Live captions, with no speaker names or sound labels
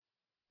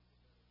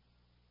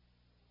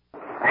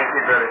Thank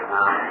you, Brother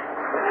Tom.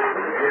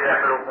 You did that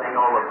little thing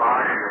all the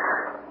barn.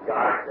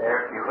 God,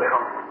 there, if you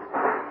will.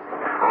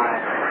 I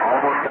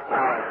almost got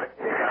out of it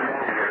to come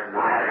down here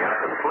tonight. I got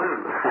the flu.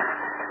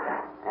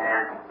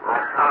 And I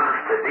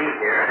promised to be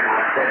here, and I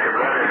said to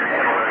Brother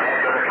Neville and had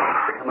Brother Cox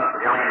to come up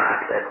and join him. I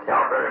said,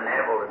 tell Brother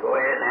Neville to go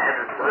ahead and have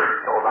his service,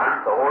 because I'm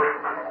so hoarse,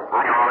 I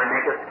can only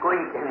make a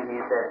squeak. And he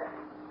said,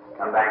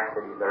 come back.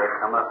 Said, you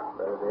better come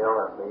up, Brother Bill.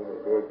 I believe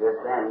it'd be a good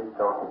thing.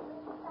 So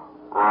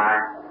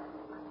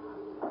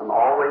I'm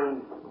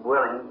always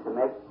willing to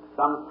make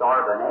some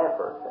sort of an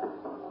effort.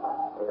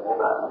 If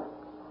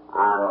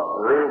I'm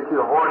really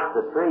too hoarse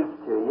to preach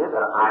to you,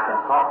 but I can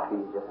talk to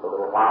you just a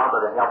little while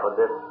with the help of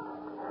this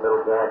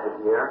little gadget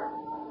here.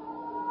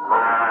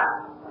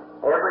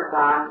 Every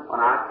time when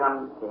I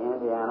come to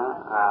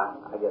Indiana,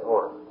 I get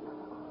hoarse.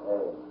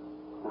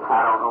 I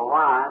don't know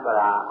why, but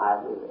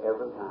I do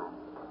every time.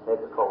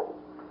 Take a cold.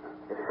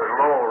 It's a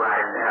low right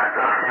in there. I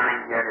drop down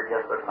in here and it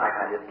just looks like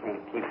I just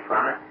can't keep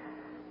from it.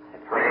 I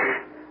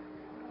pray.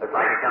 Looks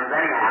like it comes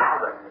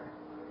anyhow,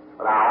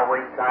 but I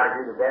always try to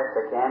do the best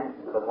I can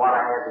with what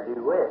I have to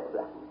do with.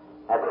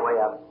 That's the way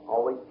I've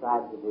always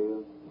tried to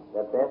do,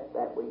 the best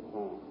that we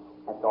can.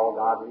 That's all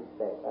God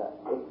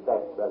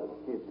expects, brother.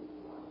 Excuse me.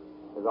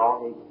 That's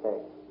all He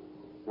expects.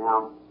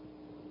 Now,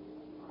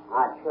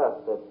 I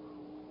trust that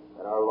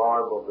our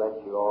Lord will bless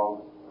you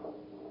all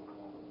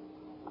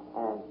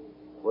and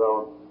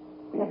will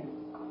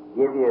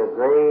give you a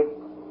great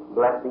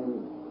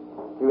blessing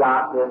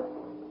throughout this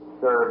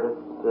service,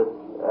 this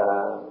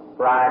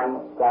Friday,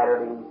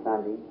 Saturday, and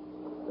Sunday.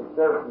 The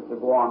services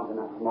will go on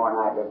tomorrow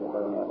night, doesn't it,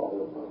 Brother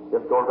Neville?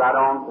 Just goes right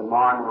on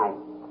tomorrow night.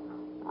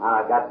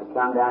 I got to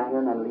come down here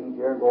and then leave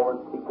here and go over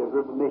and speak to a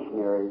group of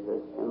missionaries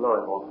in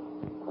Louisville.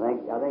 I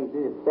think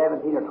there's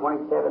 17 or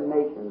 27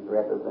 nations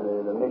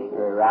represented in the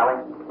missionary rally.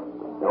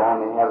 They'll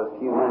only have a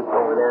few minutes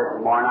over there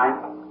tomorrow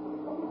night.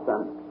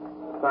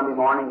 Sunday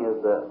morning is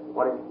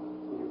what is it?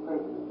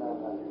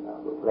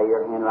 Lay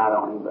your hand right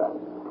on him, brother.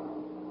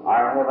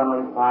 Our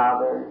Heavenly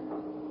Father,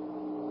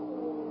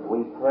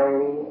 we pray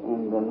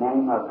in the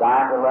name of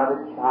thy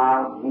beloved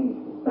child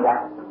Jesus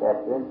Christ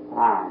at this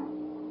time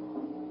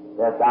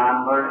that thy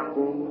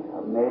mercy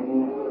may be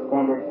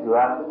extended to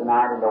us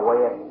tonight in the way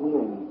of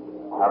healing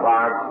of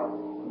our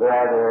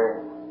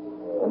brother,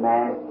 the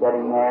man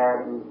sitting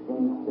there who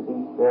seems to be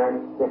very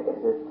sick at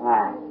this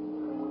time.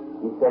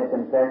 You said,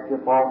 confess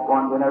your faults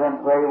one to another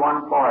and pray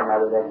one for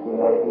another that you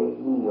may be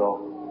healed.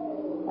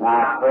 And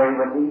I pray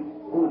with these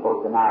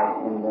people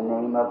tonight in the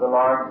name of the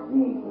Lord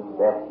Jesus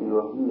that you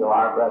will heal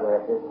our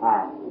brother at this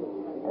time.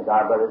 As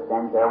our brother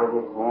stands there with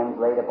his hands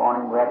laid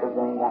upon him,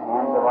 representing the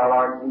hands of our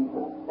Lord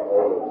Jesus.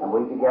 And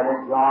we together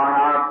join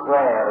our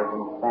prayers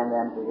and send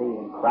them to thee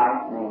in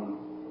Christ's name,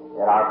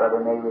 that our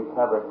brother may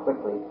recover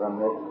quickly from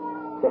this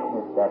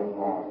sickness that he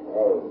has.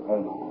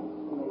 Amen.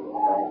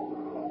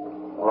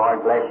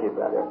 Lord bless you,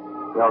 brother.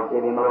 You'll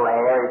give him a little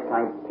air. He's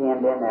kind of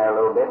pinned in there a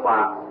little bit.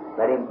 Why,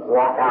 let him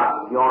walk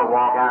out. If you want to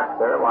walk out,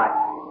 sir, why,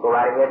 go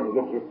right ahead and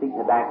get your seat in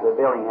the back of the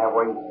building there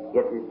where you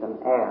get you some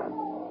air.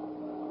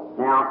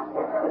 Now,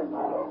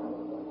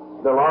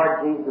 the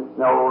Lord Jesus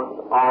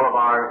knows all of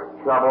our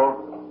troubles.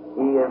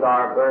 He is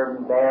our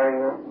burden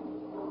bearer.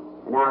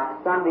 And now,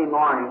 Sunday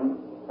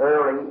morning,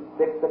 early,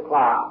 6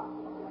 o'clock,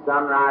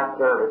 sunrise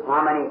service.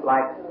 How many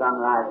like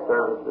sunrise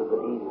services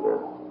at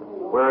Easter?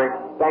 We're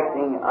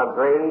expecting a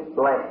great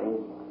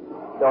blessing.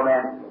 So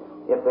then,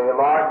 if the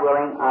Lord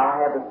willing,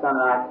 I'll have the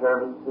sunrise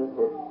services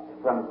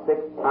from 6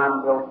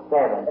 until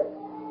 7.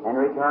 And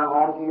return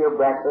home to your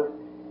breakfast.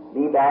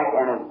 Be back,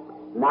 and at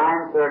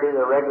 9:30,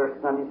 the regular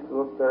Sunday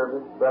school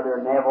service. Brother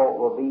Neville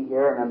will be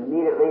here, and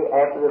immediately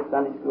after the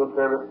Sunday school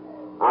service,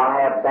 I'll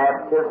have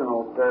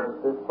baptismal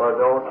services for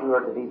those who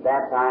are to be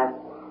baptized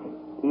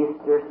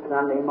Easter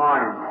Sunday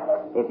morning.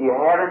 If you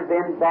haven't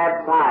been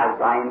baptized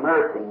by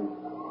immersing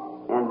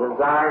and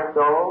desire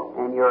so,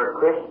 and you're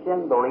a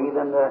Christian, believe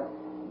in the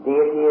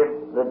deity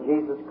of the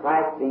Jesus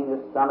Christ being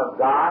the Son of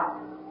God,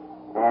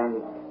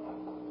 and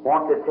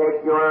want to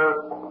take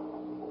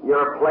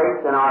your place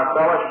in our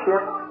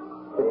fellowship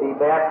to be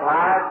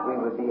baptized, we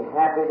would be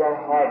happy to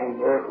have you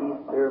here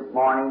Easter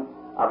morning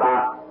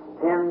about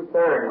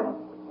 10:30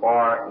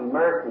 for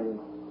immersing.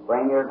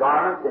 Bring your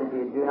garments, and if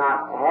you do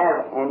not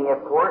have any,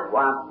 of course,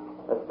 well,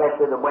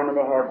 especially the women,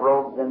 they have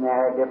robes in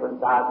there,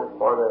 different sizes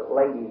for the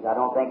ladies. I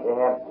don't think they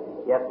have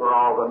yet for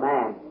all the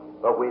men.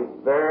 But we're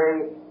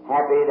very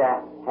happy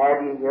to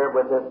have you here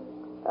with us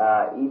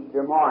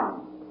Easter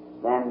morning.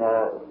 Then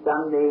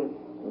Sunday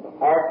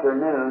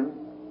afternoon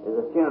is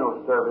a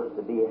funeral service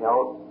to be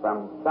held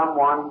from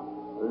someone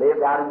who lived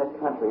out in the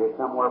country or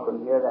somewhere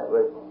from here that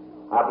was,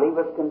 I believe,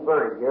 was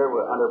converted here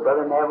under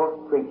Brother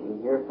Neville's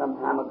preaching here some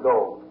time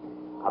ago.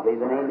 I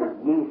believe the name is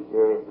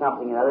Easter or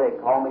something or other. They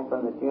called me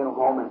from the funeral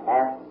home and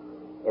asked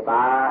if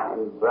I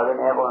and Brother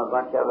Neville and a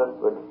bunch of us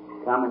would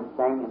come and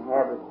sing and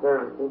have the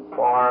services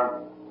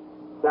for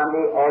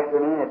Sunday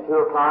afternoon at 2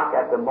 o'clock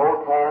at the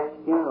Motas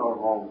Funeral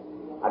Home.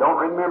 I don't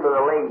remember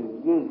the lady,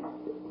 Yates.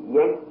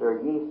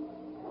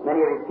 Many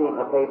of you see it in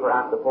the paper,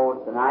 I suppose,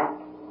 tonight.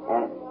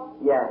 And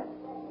yes,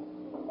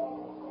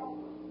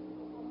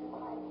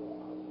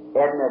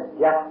 Edna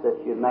Justice,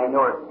 you may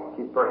know her.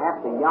 She's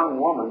perhaps a young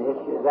woman, is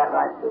she? Is that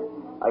right, sis?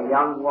 A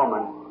young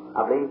woman.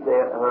 I believe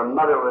that her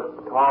mother was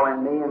calling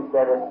me and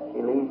said that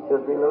she leaves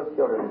 2 or 3 little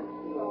children.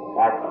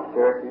 That's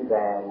sure too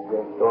bad. It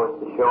just goes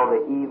to show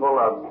the evil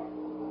of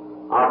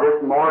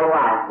this mortal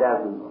life,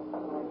 doesn't it?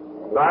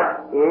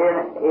 But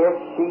if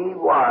she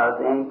was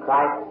in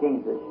Christ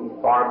Jesus, she's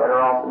far better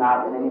off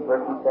now than any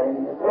person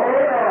sitting in this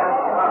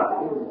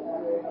world.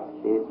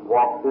 She's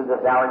walked through the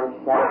valley of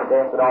the shadow of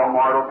death that all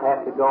mortals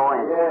have to go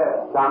in.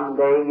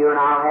 Someday you and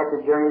I will have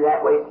to journey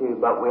that way too,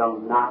 but we'll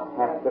not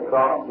have to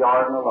cross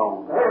Jordan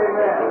alone.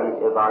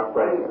 He is our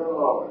Savior.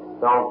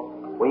 So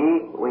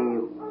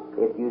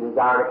if you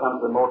desire to come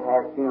to the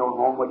Motas Funeral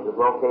Home, which is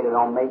located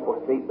on Maple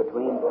Street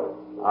between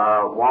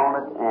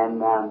Walnut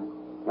and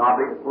I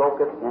believe it's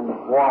Locust and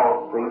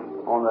Wall Street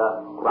on the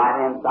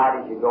right-hand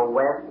side as you go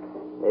west.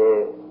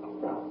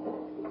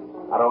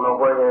 I don't know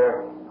where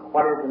they're...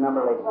 What is the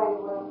number, lady?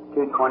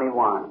 221.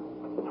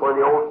 It's where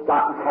the old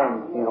Scott and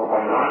Holmes funeral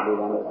home used to be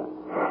then, isn't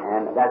it?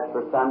 And that's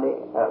for Sunday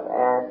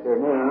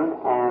afternoon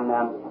and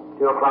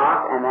 2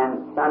 o'clock, and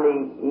then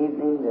Sunday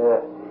evening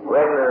the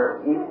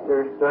regular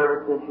Easter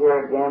services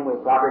here again.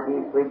 We'll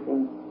probably be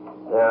preaching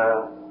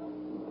the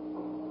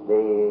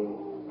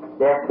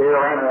death,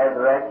 burial, and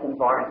resurrection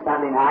for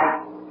Sunday night,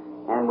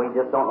 and we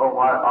just don't know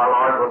what our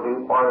Lord will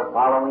do for the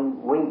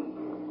following week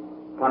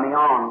coming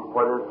on,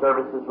 whether the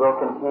services will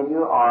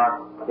continue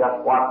or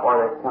just what for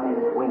the coming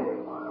week.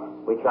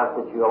 We trust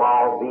that you'll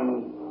all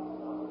be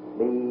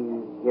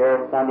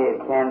here Sunday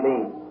at can be.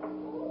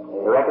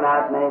 I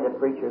recognize many of the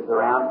preachers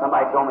around.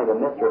 Somebody told me that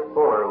Mr.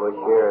 Fuller was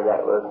here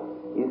that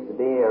used to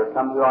be or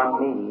come to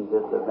our meetings.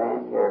 This is a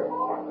man here.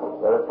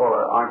 Brother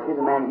Fuller, aren't you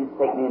the man that used to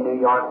take me in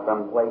New York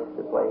from place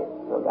to place?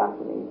 So down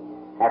to me.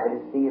 Happy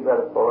to see you,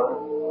 Brother Fuller.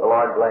 The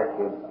Lord bless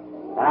you.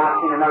 And I've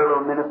seen another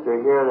little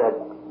minister here that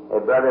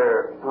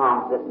Brother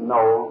Tom didn't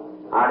know.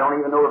 I don't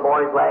even know the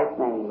boy's last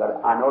name,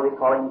 but I know they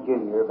call him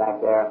Junior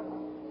back there.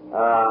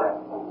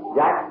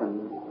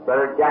 Jackson,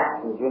 Brother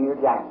Jackson, Junior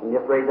Jackson.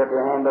 Just raise up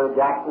your hand, Brother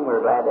Jackson.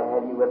 We're glad to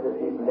have you with us.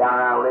 He's from down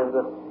around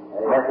Elizabeth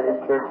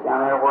Methodist Church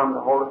down there. We're going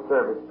to hold a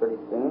service pretty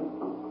soon,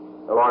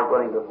 the Lord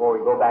willing, before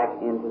we go back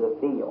into the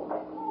field.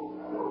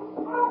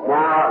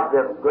 Now,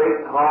 the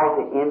great call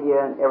to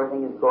India and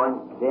everything is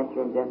going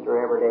denser and denser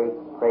every day.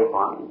 Pray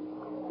for me.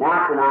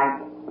 Now,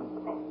 tonight,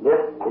 this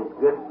is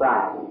Good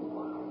Friday.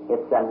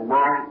 It's a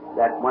night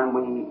that when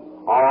we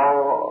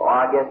all, or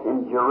I guess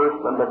in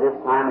Jerusalem, but this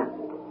time it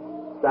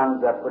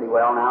sun's up pretty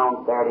well now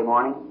on Saturday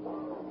morning.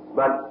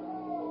 But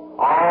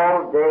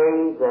all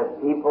day the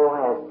people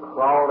have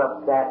crawled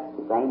up that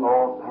same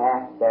old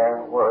path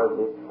there where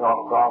the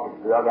prophets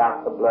drug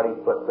out the bloody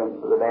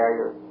footprints of the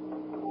barrier.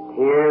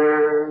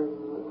 Tears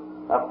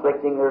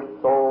afflicting their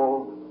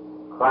souls,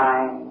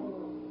 crying.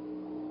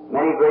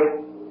 Many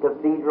great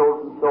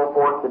cathedrals and so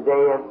forth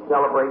today have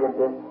celebrated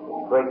this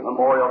great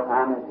memorial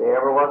time as there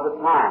ever was a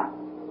time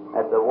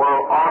that the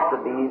world ought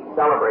to be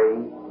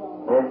celebrating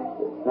this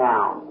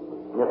now,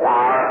 this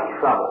hour of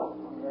trouble.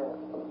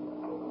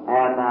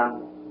 And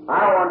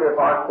I wonder if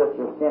our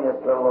sister sent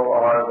us a little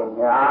organ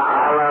here.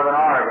 I love an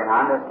organ.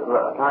 I'm just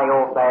kind of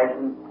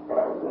old-fashioned.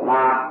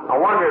 Now, I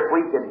wonder if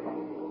we could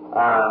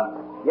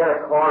get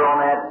a chord on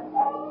that,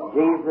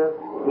 Jesus,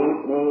 keep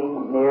me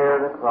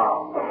near the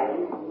cross.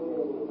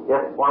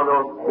 Just one of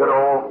those good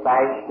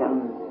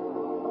old-fashioned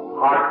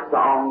heart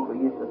songs we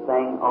used to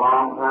sing a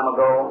long time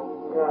ago.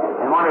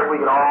 And wonder if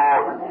we could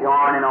all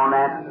join in on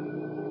that.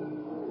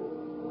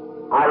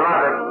 I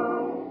love it.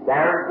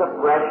 There's the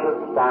precious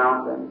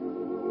fountain,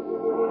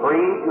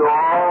 free to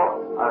all,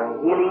 a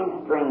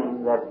healing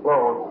stream that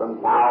flows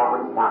from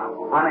Calvary's fountain.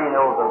 How many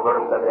knows the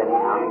verse of it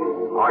anyhow?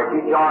 Or if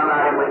you join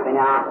right in with me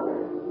now.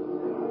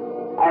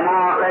 And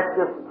now let's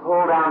just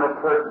pull down the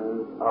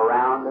curtains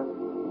around us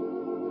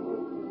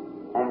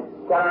and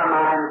set our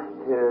minds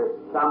to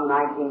some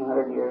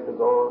 1900 years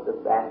ago this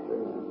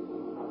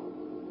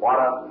afternoon. What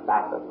a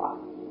sacrifice.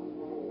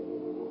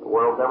 The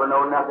world's ever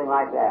known nothing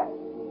like that.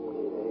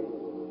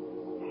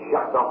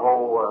 Shut the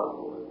whole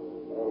world.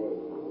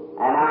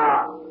 And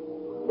now,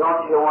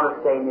 don't you want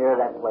to stay near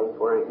that place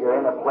where you're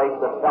in a place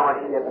of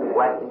fellowship and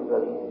blessings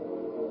with Him?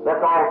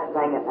 Let's all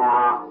sing it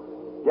now,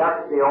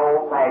 just the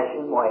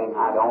old-fashioned way.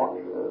 Now,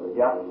 don't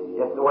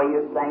just the way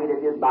you sing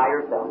it, just by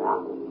yourself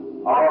now.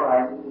 All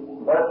right.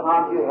 Brother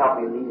Tom, you help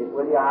me lead it,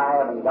 will you? I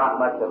haven't got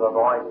much of a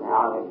voice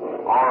now.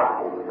 All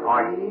right. All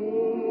right.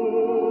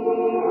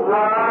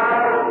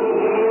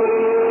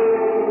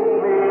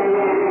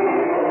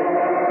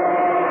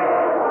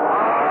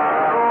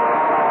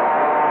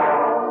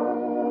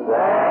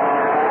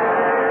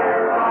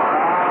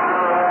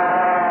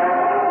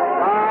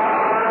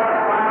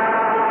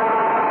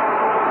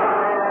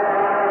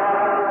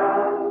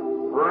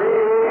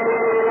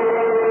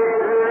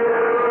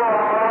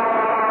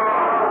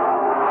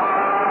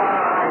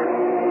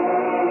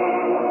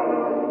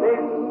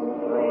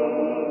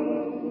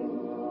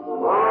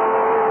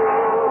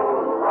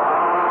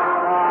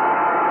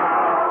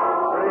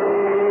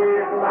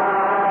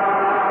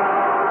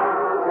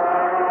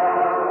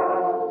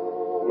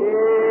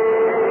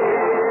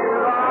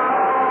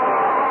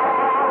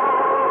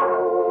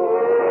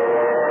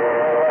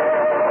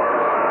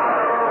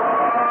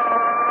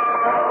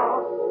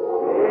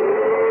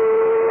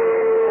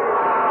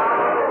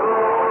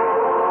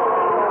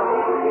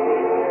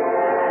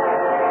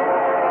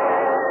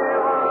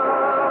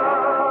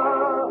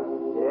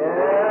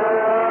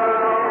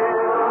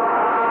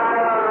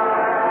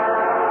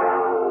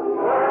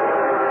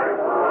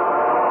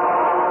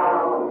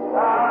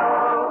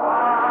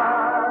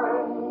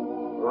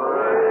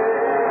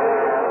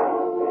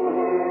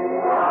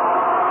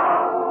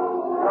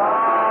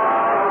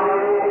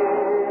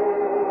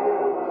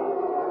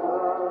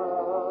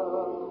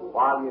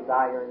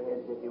 your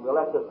heads, if you will.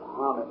 Let's just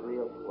hum it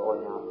real slow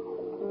now.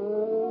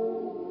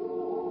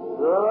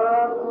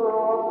 The throne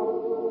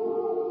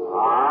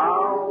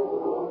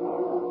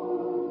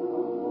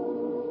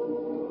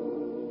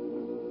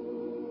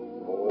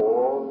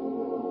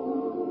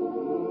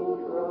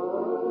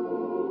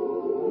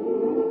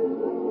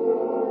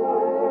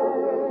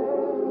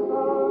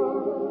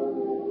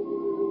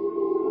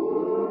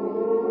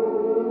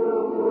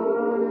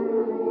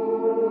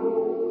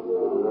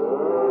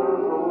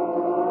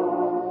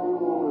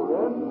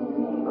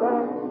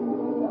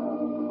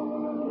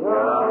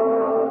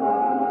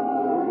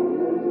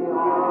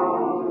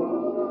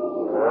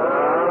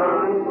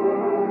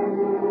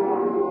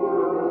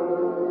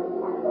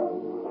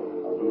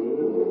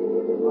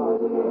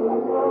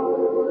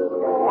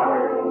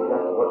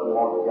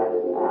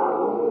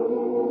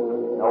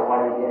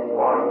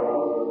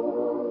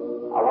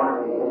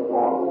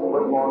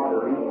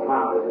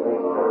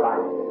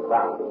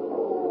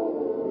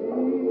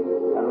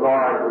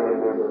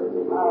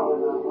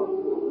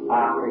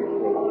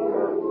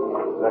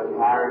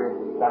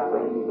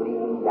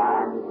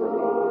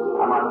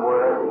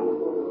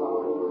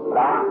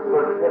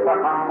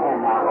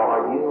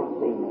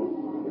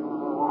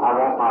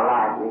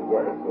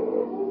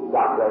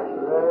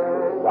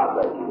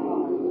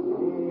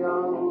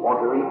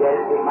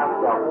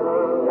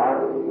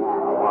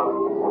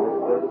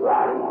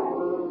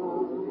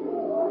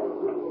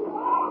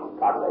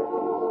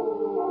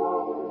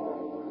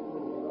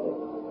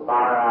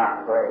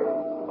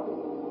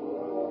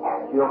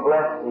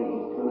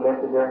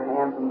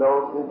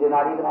who did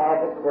not even have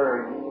the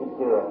courage to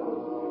do it.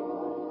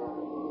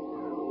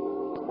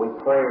 We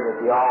pray that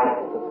the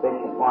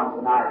all-sufficient one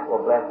tonight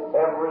will bless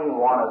every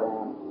one of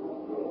them.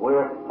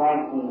 We're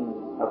thanking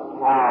of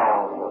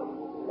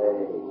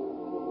Calvary.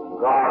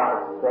 God, our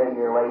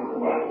Savior, lays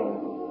in the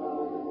kingdom.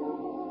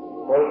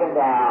 Taken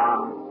down,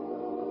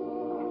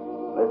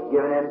 was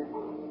given him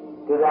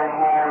to the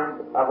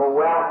hands of a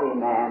wealthy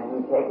man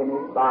who taken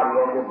his body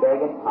as a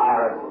begging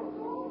pirate,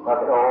 took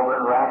it over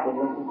and wrapped it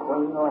in some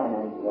clean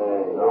linen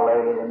and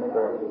laid it in the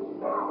grave.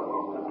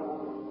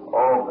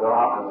 Oh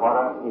God, what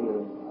a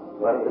feeling.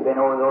 Must have been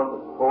over those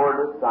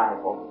poor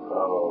disciples.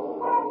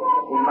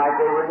 Seemed like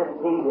they were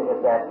defeated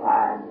at that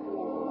time.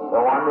 The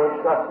one they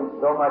trusted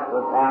so much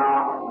was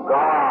now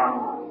gone,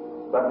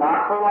 but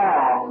not for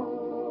long.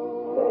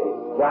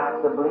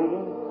 Just a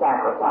bleeding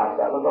sacrifice,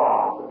 that was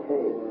all.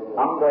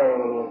 Someday,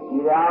 a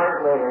few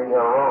hours later, he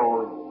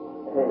arose,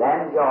 and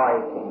then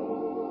joy came.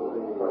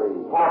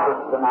 Help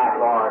us tonight,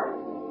 Lord,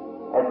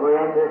 as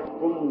we're in this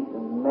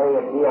season. May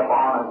it be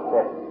upon us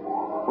that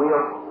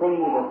we'll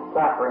see the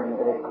suffering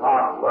that it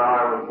cost for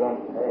our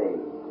redemption,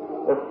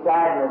 the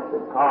sadness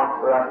that cost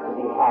for us to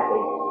be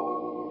happy.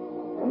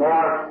 And may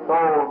our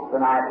souls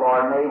tonight,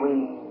 Lord, may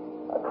we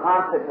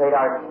consecrate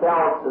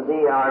ourselves to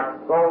Thee, and our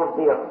souls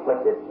be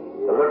afflicted,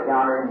 to look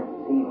down there and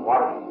see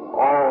what,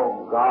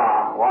 oh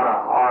God, what a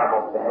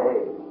horrible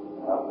thing.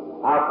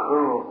 How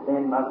cruel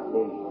sin must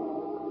be.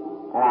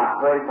 And I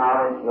pray,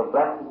 God, as You'll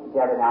bless us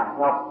together now,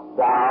 help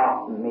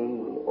Thou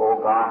me, O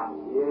God,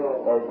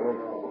 as Your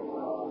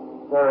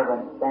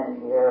servant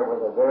standing here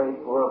with a very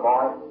poor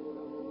voice,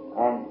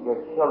 and Your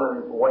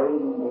children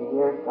waiting to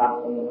hear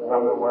something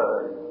from the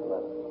Word.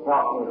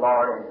 Help me,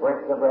 Lord, and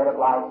break the bread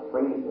of life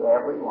freely to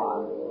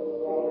everyone,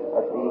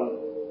 as we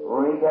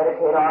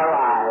rededicate our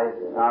lives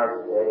and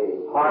our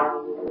hearts,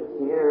 the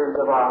tears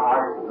of our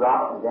hearts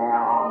drop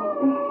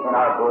down deep in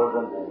our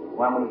bosom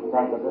when we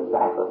think of the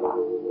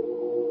sacrifice.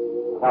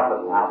 Help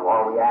us now,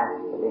 for we ask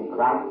it in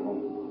Christ's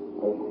name.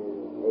 Amen.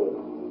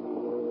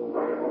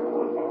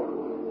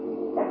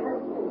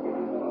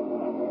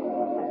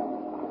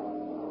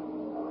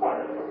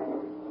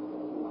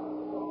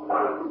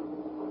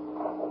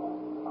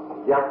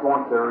 Just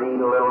want to read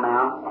a little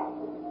now.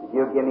 If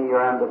you'll give me your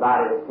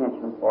undivided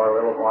attention for a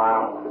little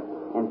while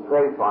and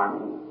pray for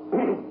me.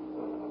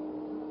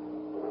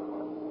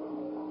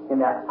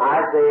 In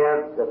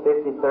Isaiah, the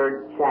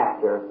 53rd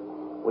chapter,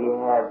 we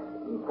have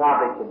you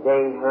probably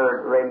today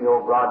heard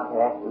radio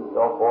broadcasts and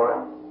so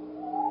forth.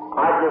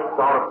 I just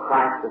thought of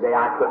Christ today.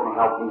 I couldn't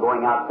help from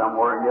going out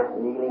somewhere and just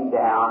kneeling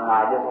down, and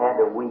I just had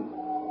to weep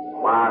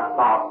when I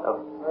thought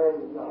of,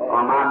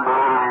 or my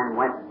mind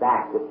went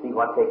back to see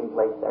what's taking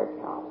place there at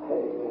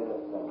Calvary.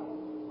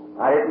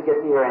 I didn't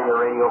get to hear any of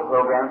the radio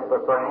programs,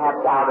 but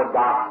perhaps out of the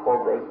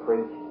gospel they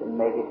preached, and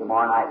maybe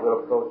tomorrow night we'll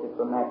approach it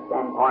from that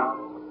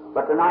standpoint.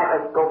 But tonight,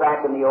 let's go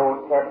back in the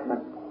Old Testament.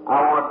 I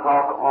want to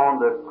talk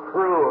on the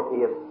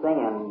cruelty of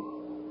sin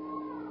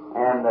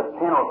and the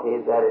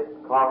penalties that it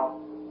costs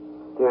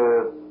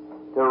to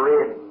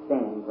rid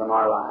sin from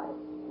our lives.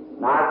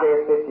 In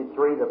Isaiah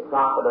 53, the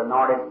prophet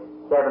anointed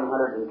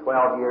 712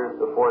 years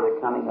before the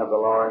coming of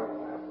the Lord,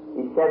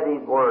 he said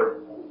these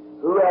words,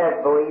 "Who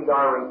has believed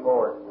our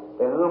report?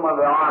 To whom of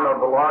the arm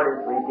of the Lord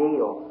is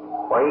revealed?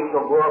 For he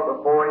shall grow up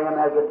before him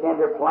as a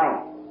tender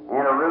plant,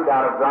 and a root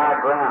out of dry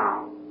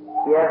ground.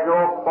 He has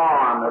no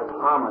form of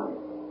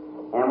commonness,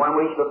 and when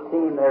we shall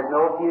see him, there is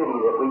no beauty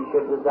that we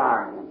should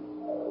desire him.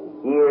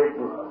 He is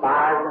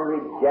despised and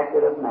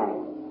rejected of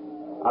man,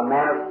 a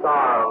man of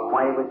sorrow,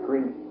 acquainted with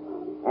grief.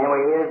 And we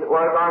hear the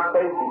word of our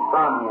faces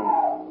from him.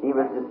 He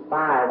was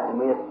despised, and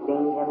we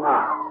esteemed him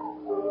not.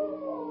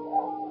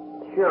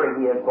 Surely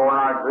he has borne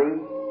our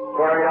grief,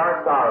 carried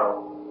our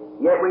sorrow.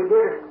 Yet we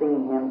did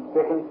esteem him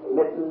stricken,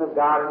 smitten of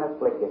God, and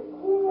afflicted.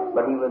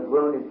 But he was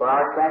wounded for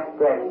our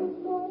transgressions.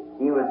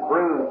 He was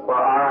bruised for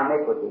our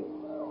iniquity.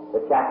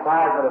 The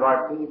chastisement of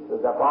our peace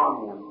was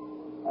upon him,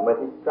 and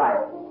with his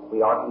stripes we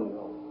are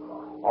healed.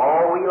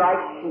 All we like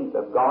sheep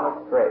have gone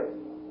astray.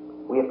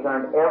 We have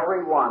turned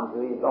every one to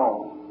his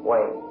own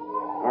way.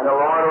 And the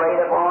Lord laid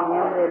upon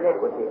him the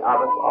iniquity of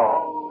us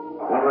all.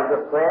 He was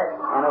oppressed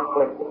and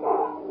afflicted.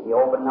 He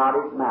opened not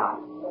his mouth.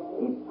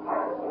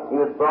 He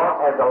was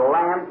brought as a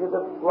lamb to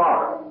the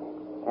slaughter,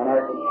 and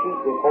as a sheep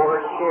before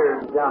her shears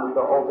is dumb,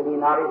 so opened he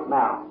not his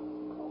mouth.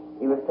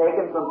 He was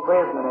taken from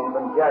prison and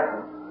from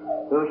judgment.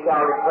 Who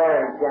shall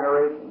declare his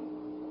generation?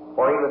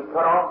 For he was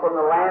cut off from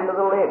the land of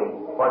the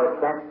living. For the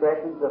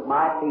transgressions of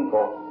my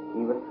people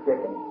he was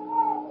stricken.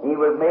 He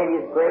was made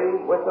his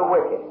grave with the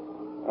wicked,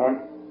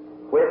 and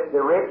with the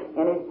rich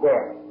in his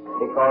death,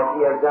 because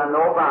he has done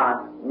no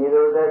violence,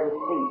 neither was there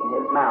deceit in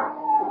his mouth.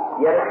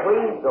 Yet it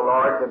pleased the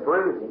Lord to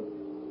bruise him.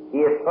 He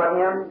has put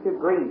him to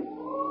grief.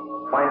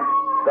 When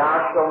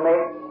thou shalt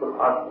make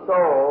a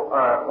soul,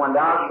 when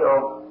thou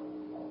shalt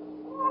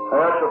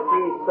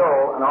see his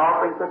soul an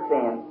offering for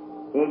sin,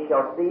 he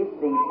shall see his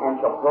seed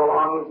and shall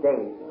prolong his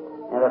days,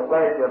 and the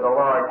pleasure of the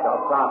Lord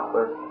shall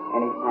prosper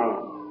in his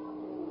hand.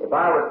 If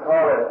I would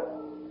call it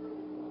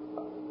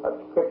a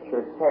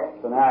scripture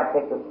text, and now I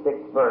take the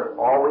 6th verse,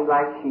 all we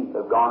like sheep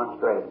have gone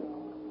astray.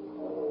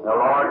 The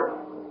Lord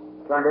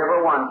turned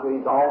every one to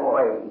his own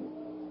way,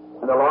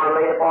 and the Lord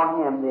laid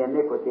upon him the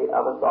iniquity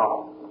of us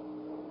all.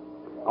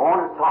 I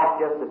want to talk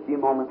just a few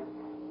moments.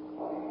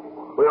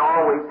 We're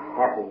always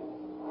happy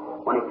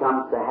when it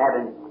comes to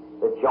having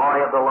the joy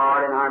of the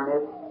Lord in our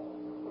midst,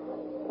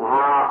 and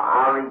how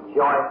I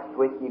rejoice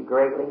with you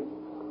greatly.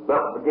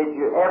 But did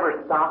you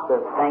ever stop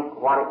to think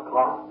what it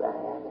costs to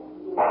have it?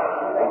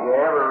 Did you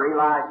ever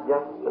realize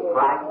just the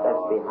price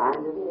that's behind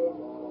it?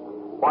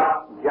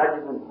 What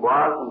judgment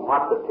was and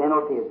what the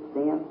penalty of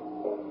sin?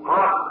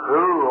 How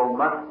cruel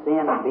must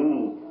sin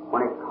be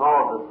when it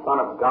caused the Son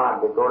of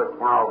God to go to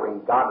Calvary,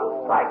 and God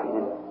will strike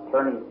him and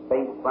turn his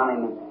face from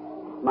him and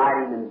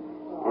smite him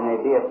and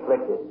they'd be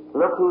afflicted.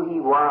 Look who he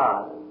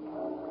was.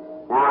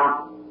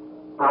 Now,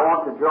 I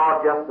want to draw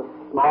just a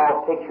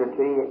small picture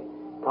to you,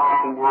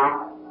 talking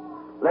now.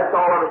 Let's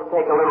all of us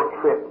take a little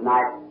trip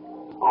tonight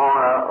on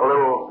a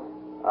little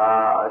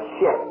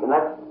ship, and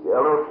a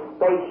little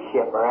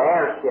spaceship or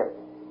airship.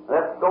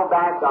 Let's go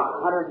back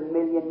 100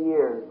 million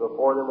years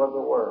before there was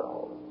a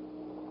world,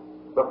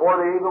 before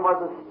there even was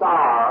a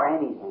star or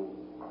anything.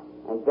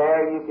 And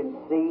there you can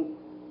see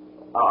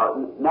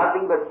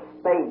nothing but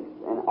space,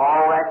 and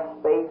all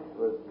that space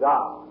was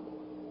God.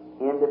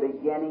 In the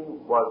beginning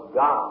was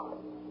God.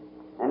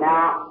 And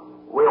now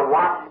we'll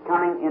watch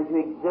coming into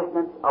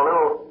existence a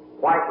little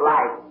white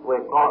light, we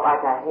call it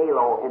like a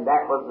halo, and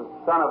that was the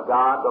Son of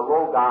God, the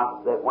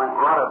Logos that went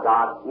out of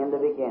God in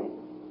the beginning.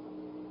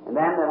 And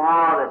then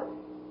how that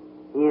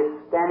he is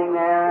standing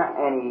there,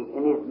 and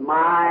in his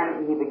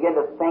mind he began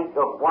to think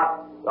of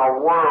what the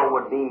world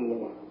would be,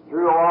 and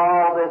drew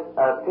all this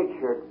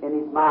picture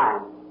in his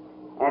mind.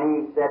 And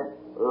he said,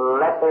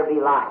 "Let there be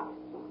light."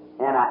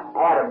 And an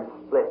atom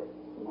split,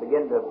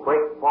 began to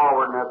break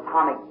forward, and an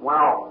atomic went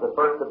off, the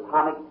first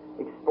atomic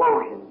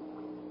explosion.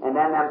 And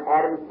then them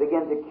atoms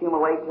began to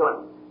accumulate till it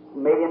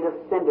made into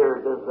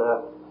cinders as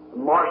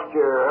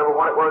moisture, or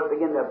what it was,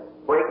 began to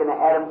break and the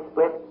atom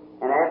split.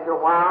 And after a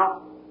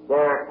while,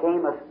 there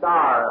came a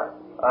star,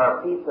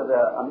 a piece of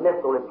a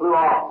missile that flew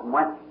off and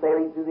went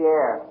sailing through the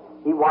air.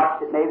 He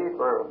watched it maybe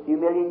for a few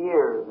million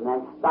years and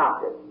then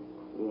stopped it.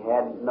 He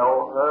had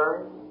no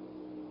hurry.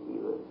 He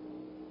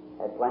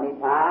had plenty of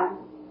time,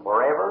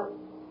 forever.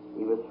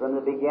 He was from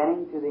the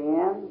beginning to the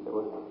end. There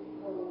was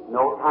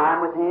no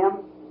time with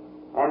him.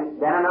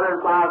 And then another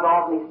flies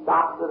off and he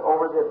stops it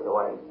over this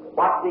way.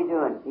 What's he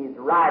doing? He's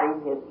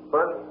writing his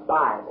first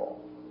Bible.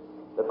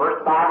 The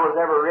first Bible was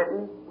ever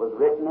written was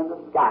written in the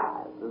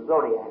skies, the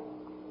zodiac.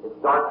 It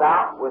starts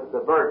out with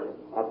the Virgin.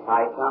 That's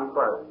how he comes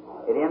first.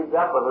 It ends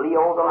up with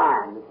Leo the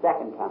Lion, the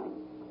second coming.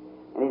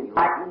 And he's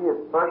writing his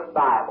first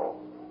Bible.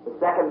 The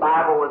second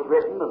Bible was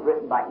written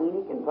by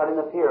Enoch and put in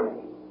the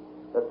pyramid.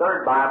 The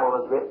third Bible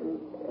was written,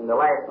 and the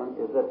last one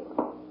is this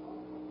one.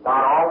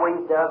 God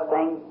always does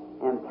things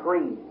in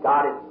threes.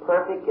 God is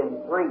perfect in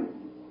threes.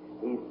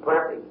 He's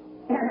perfect.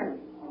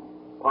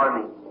 Pardon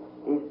me.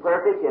 He's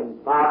perfect in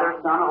Father,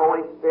 Son,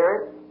 Holy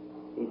Spirit.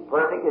 He's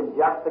perfect in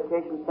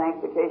justification,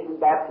 sanctification,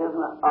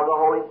 baptism of the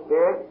Holy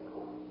Spirit.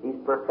 He's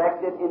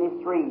perfected in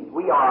His threes.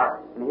 We are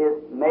in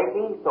His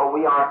making, so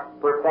we are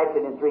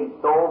perfected in threes.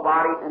 Soul,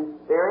 body, and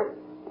spirit.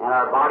 And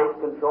our body's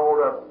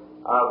controlled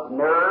of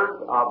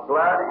nerves, of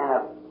blood, and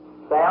of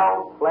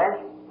cells, flesh,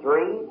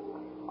 three.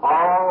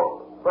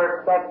 All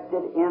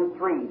perfected in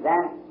three.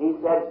 Then he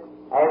said,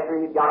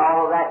 after he'd got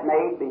all of that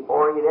made,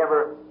 before he'd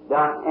ever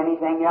done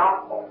anything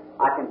else,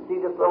 I can see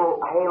this little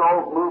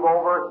halo move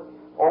over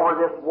over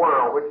this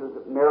world, which was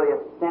merely a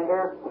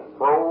cinder,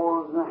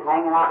 frozen,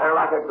 hanging out there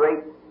like a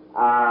great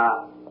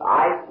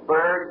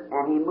iceberg,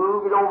 and he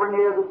moved it over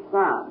near the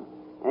sun.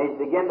 And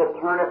he began to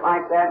turn it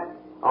like that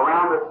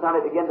around the sun.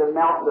 It began to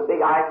melt. The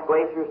big ice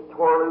glaciers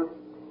tore loose.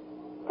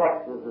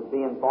 Texas is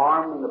being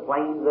formed, and the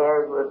plains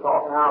there, we're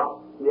talking how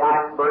the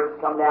icebergs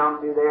come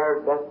down through there.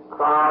 Best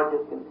crowd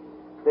just can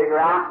figure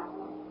out.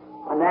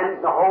 And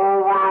then the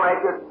whole world, they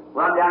could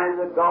run down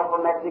into the Gulf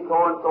of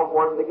Mexico and so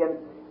forth, and begin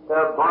to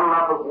bundle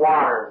up with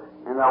water.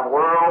 And the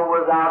world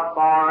was out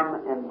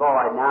form and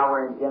void. Now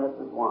we're in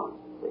Genesis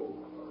 1. See?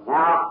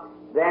 Now,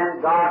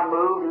 then God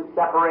moved and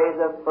separated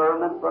the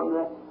firmament from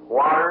the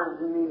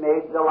waters, and He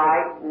made the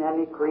light, and then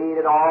He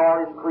created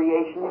all His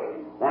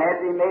creation. Then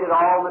after He made it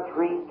all, the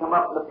trees come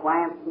up, the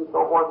plants and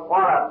so forth.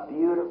 What a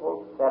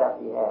beautiful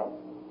setup He had.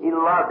 He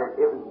loved it.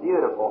 It was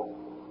beautiful.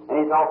 And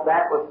He thought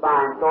that was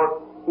fine.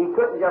 So He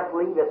couldn't just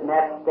leave it in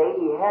that state.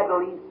 He had to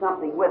leave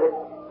something with it.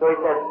 So He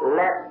says,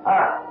 let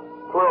us,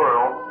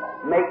 plural,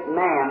 make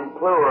man,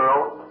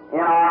 plural,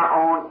 in our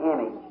own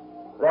image.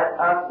 Let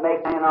us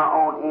make man in our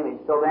own image.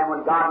 So then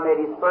when God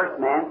made His first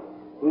man,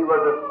 He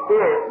was a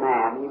spirit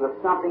man. He was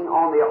something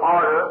on the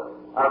order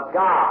of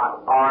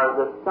God, or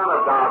the Son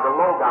of God, the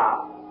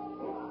Logos.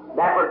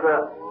 That was the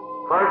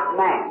first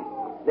man.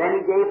 Then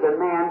He gave the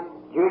man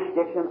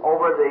jurisdiction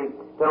over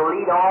to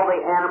lead all the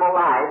animal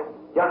life,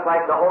 just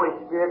like the Holy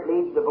Spirit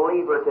leads the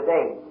believer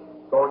today.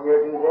 Go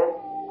here, do this.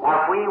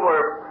 Now, if we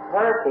were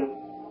perfect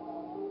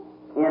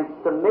in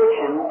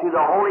submission to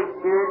the Holy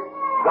Spirit,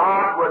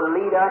 God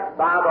would lead us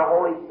by the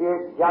Holy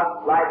Spirit just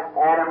like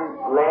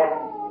Adam led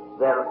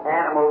the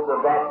animals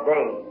of that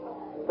day.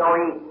 So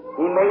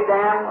He made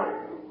them,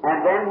 and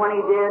then when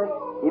He did,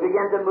 He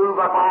began to move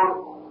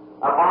upon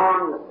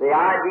the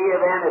idea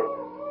then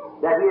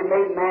that He had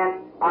made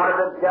man out of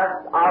the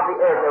dust of the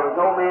earth. There was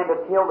no man to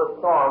till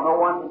the soil, no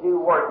one to do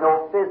work,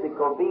 no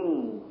physical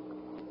being.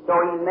 So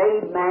He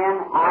made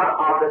man out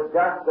of the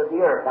dust of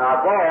the earth. Now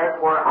there's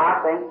where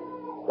I think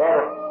that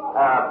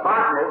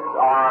botanists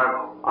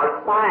or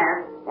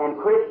science and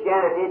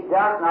Christianity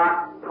does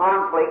not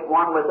conflict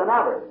one with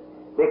another.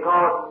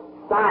 Because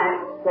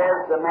science says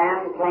the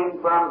man came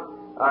from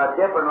a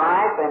different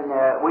life, and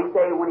we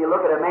say when you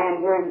look at a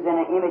man here, he's in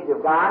the image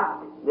of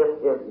God. This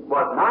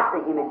was not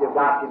the image of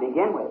God to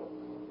begin with.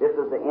 This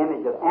is the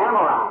image of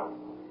animal life.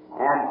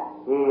 And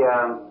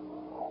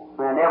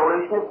an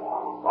evolutionist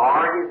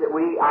argues that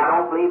I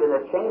don't believe in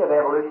the chain of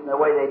evolution the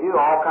way they do,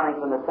 all coming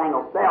from the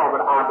single cell,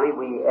 but I believe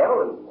we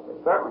evolve,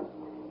 certainly.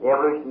 The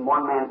evolution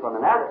one man from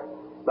another.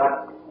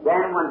 But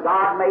then when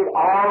God made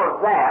all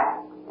of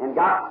that, and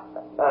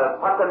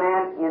put the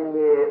man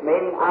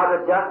made him out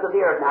of the dust of the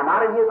earth. Now,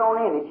 not in His own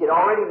image. He had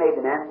already made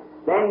the man.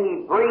 Then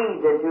He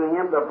breathed into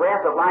him the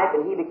breath of life,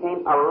 and he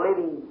became a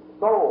living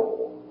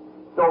soul.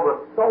 So the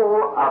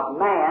soul of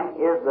man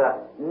is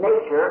the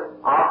nature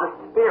of the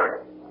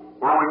Spirit.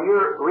 Now, when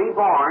you're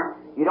reborn,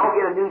 you don't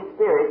get a new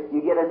spirit,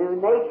 you get a new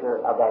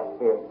nature of that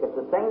Spirit. It's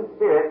the same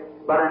Spirit,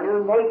 but a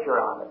new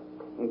nature of it.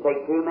 You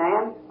take two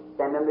men,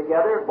 send them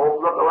together,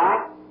 both look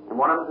alike, and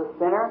one of them is a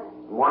sinner,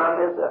 and one of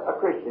them is a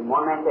Christian.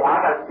 One man say, I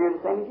got a spirit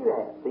the same as you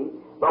have, see?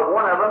 But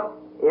one of them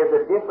is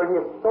a different,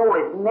 his soul,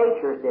 his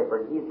nature is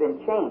different. He's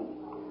been changed.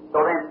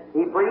 So then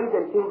He breathed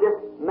into this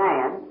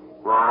man.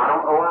 Now, I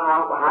don't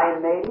know how He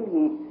made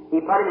him. He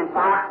put him in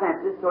five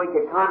senses so he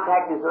could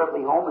contact his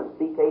earthly home and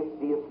see, taste,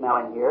 feel,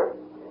 smell, and hear.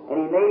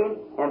 And He made him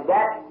in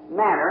that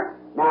manner.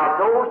 Now,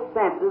 those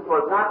senses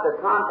was not to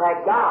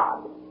contact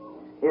God.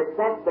 His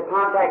sense to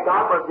contact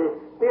God was His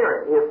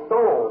spirit, His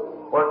soul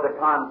was the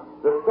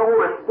soul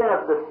is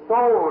sinneth, the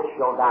soul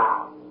shall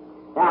die.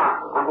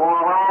 Now, I'm going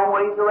a long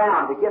ways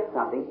around to get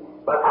something,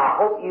 but I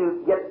hope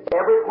you get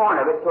every point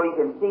of it so you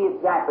can see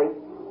exactly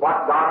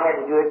what God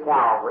had to do at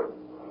Calvary.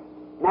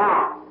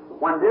 Now,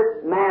 when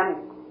this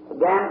man,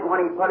 then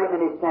when He put him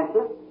in his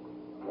senses,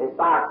 his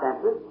five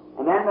senses,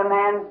 and then the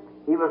man,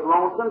 he was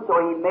lonesome, so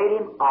He made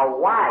him a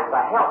wife,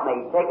 a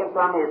helpmate, taken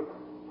from his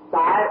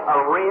side, a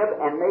rib,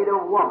 and made a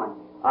woman.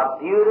 A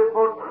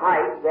beautiful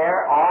type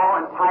there,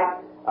 all in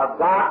type of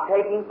God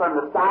taking from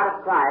the side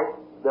of Christ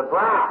the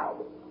bride.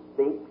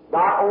 See,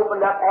 God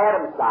opened up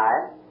Adam's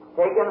side,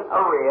 taken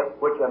a rib,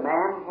 which a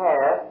man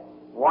has,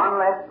 one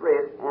less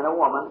rib, and a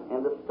woman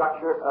in the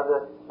structure of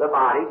the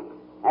body.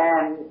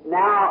 And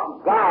now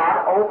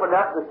God opened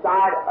up the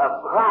side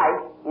of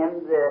Christ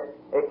in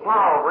the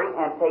Calvary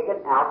and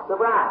taken out the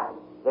bride.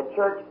 The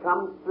church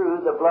comes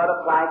through the blood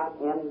of Christ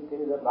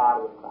into the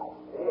body of Christ.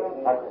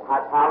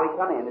 That's how we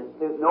come in. It's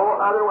through no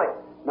other way.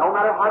 No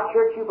matter what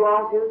church you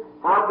belong to,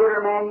 how good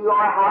a man you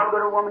are, how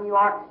good a woman you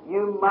are,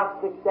 you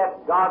must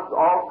accept God's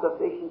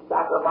all-sufficient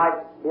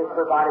sacrifice is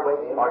provided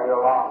with for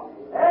your law.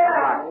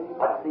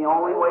 That's the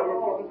only way that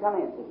you can come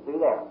in, is through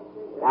there.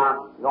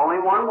 Now, there's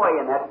only one way,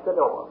 and that's the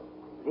door.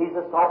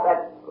 Jesus taught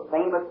that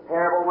famous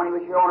parable when He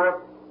was here on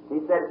earth. He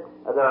said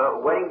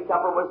the wedding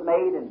supper was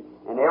made, and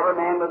every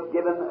man was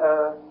given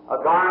a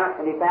garment,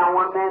 and He found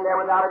one man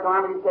there without a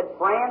garment. He said,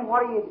 friend,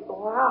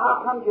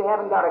 how come you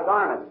haven't got a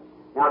garment?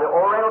 Now, the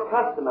Oriental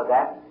custom of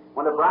that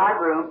when the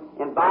bridegroom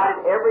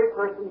invited every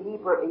person he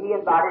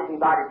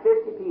invited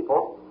 50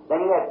 people,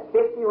 then he had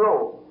 50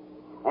 robes.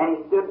 And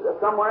he stood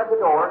somewhere at the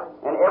door,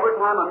 and every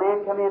time a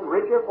man come in,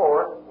 rich or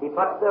poor, he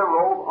put the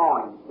robe on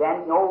him.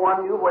 Then no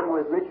one knew whether he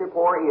was rich or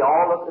poor. He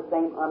all looked the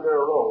same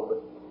under a robe.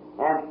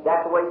 And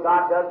that's the way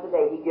God does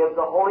today. He gives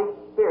the Holy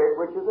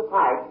Spirit, which is a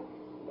type.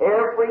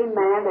 Every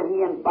man that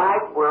He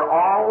invites, we're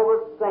all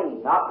the same.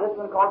 Not this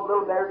one costs a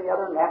little better than the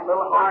other, and that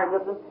little higher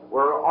than this one.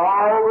 We're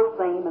all the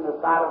same in the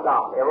sight of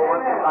God.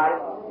 Everyone's invited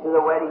to the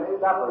wedding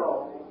supper.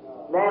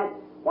 Then,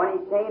 when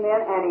he came in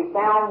and he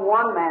found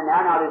one man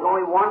there, now there's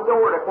only one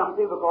door to come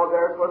through because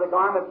there's where the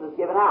garments is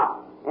given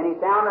out. And he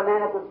found a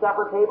man at the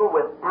supper table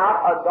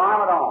without a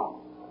garment on.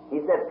 He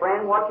said,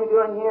 "Friend, what you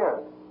doing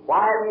here?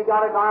 Why haven't you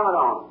got a garment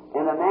on?"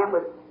 And the man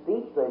was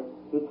speechless.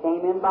 He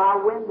came in by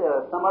a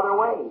window some other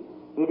way.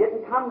 He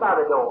didn't come by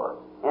the door.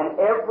 And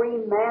every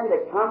man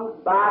that comes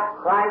by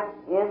Christ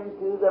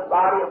into the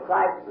body of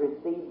Christ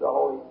receives the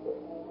Holy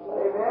Spirit.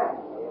 Amen.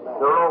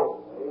 The robe.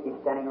 He's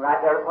standing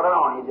right there to put it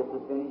on you just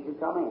as soon as you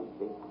come in.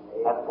 See?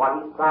 That's what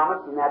He's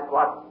promised, and that's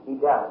what He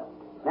does.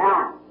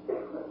 Now,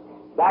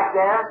 back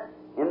there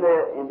in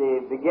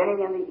the beginning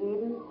in the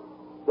Eden,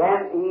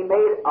 then He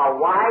made a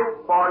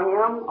wife for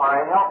him or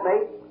a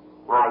helpmate.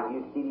 Now,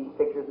 you see these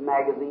pictures in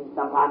magazines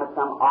sometime of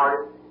some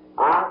artist.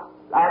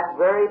 That's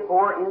very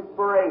poor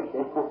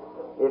inspiration.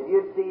 If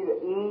you'd see the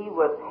Eve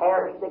with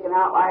hair sticking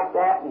out like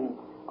that and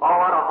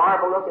what a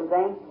horrible looking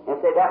thing,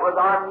 and say that was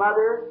our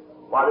mother,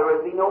 well, there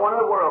would be no one in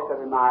the world could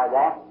admire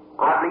that.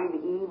 I believe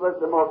Eve was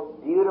the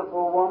most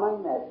beautiful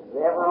woman that's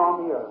ever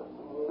on the earth.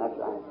 That's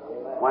right.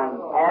 When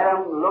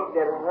Adam looked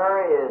at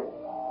her, it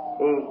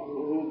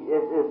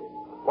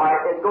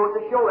goes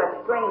to show that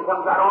strain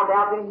comes right on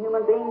down to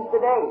human beings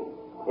today.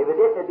 If it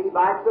did, it'd be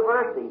vice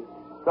versa.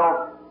 So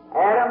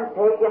Adam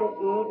taken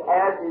Eve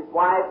as his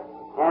wife,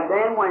 and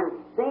then when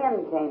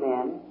sin came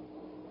in,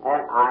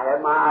 and I have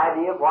my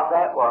idea of what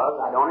that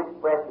was. I don't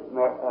express it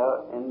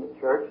in the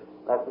church.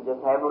 Let's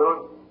just have a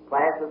little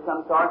class of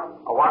some sort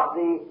of what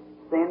the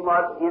sin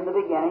was in the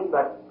beginning.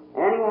 But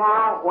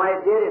anyhow, when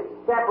it did, it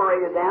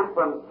separated them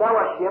from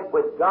fellowship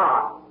with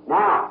God.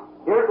 Now,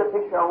 here's the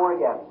picture I want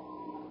to get.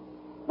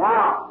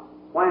 Now,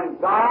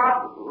 when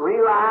God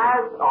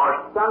realized,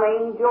 or some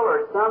angel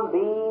or some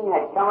being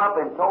had come up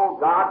and told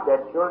God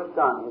that your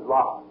son is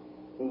lost,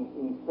 he's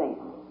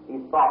sinned,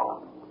 he's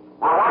fallen.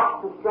 Now,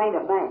 watch the strain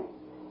of man.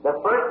 The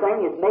first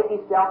thing is make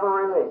himself a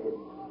religion.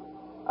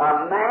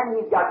 A man,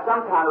 he's got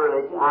some kind of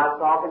religion. I was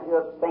talking to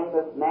a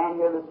famous man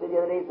here in the city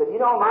the other day. He said, "You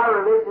know, my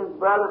religion,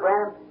 Brother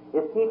Branham,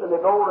 is keeping the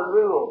golden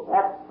rule.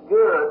 That's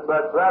good,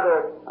 but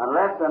brother,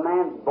 unless a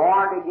man's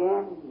born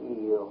again,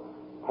 he'll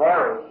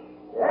perish."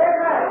 He's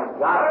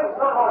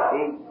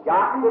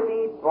got to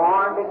be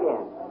born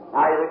again.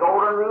 Now, the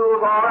golden rule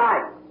is all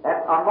right.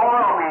 A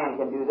moral man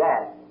can do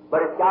that.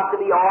 But it's got to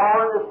be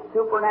all in the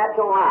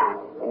supernatural line.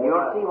 And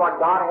you'll see what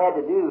God had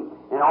to do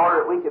in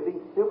order that we could be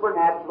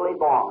supernaturally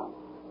born.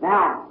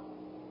 Now,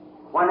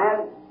 when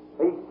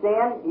he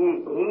sinned,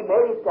 he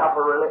made himself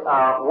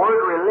a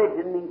word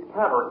religion means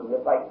covered.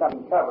 Just like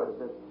something covered.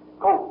 This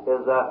coat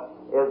is a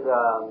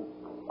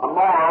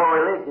moral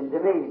religion to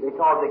me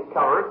because it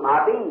covers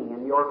my being,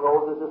 and your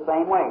clothes is the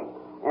same way.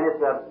 And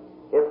it's a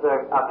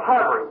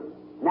covering.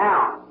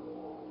 Now,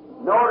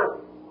 notice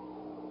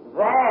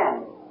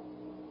then,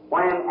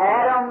 when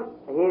Adam,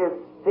 his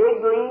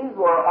fig leaves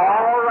were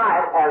all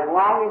right as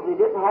long as he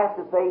didn't have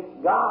to face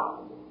God.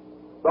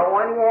 But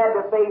when he had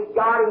to face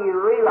God, he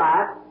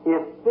realized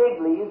his fig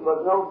leaves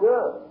was no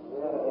good.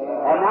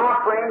 And now,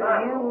 friends,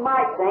 you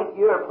might think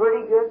you're a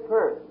pretty good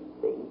person,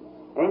 see?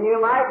 And you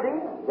might be.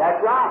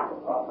 That's right.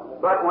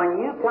 But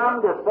when you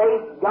come to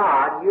face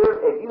God,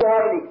 if you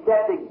haven't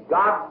accepted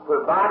God's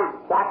provided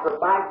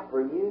sacrifice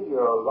for you,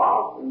 you're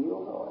lost and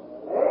you'll know it.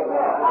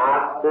 Amen.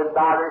 I stood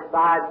by their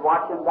sides,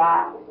 watch them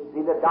die.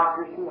 See the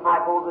doctors shoot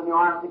hypos in the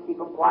arms to keep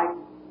them quiet,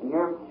 and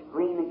hear them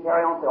scream and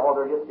carry on. Say, "Oh,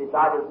 they're just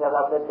beside themselves."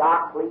 I said,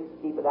 "Doc, please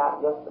keep it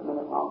out just a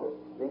minute longer."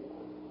 See?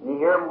 And you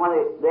hear them when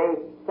they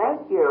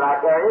thank you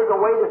right there. It is a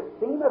way that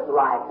seemeth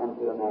right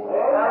unto a man.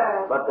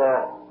 Amen. But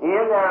the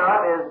end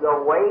thereof is the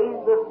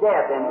ways of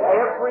death. And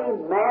every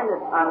man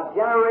that's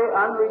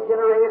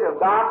unregenerated of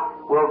God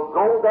will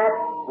go that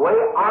way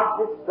of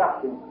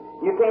destruction.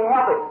 You can't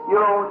help it.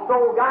 Your own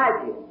soul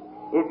guides you.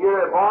 If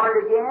you're born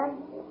again,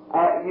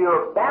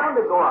 you're bound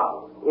to go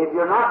up. If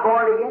you're not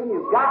born again,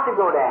 you've got to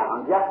go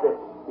down. Just as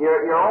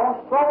your own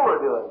soul will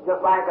do it.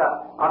 Just like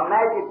a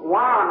magic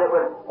wand that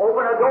would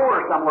open a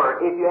door somewhere.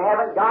 If you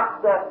haven't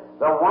got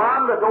the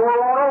wand, the door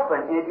won't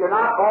open. And if you're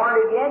not born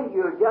again,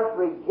 you're just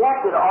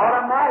rejected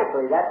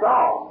automatically. That's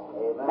all.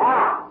 Amen.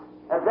 Now,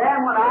 and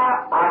then when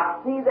I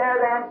see there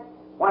then,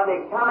 when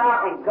they come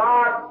out and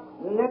God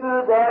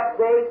knew that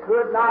they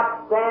could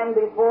not stand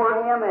before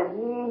Him, and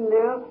He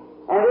knew,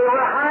 and they were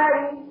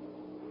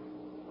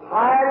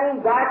hiding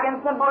back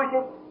in some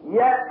bushes,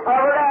 yet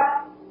covered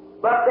up.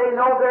 But they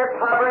know their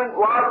covering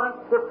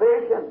wasn't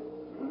sufficient.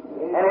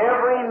 And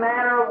every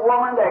man or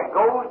woman that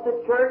goes to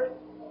church,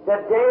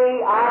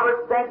 today I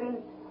was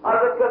thinking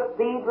the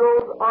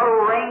cathedrals are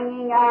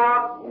ringing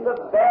out, and the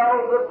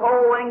bells are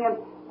tolling, and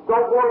so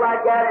forth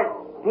like that, and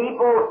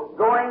people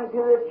going to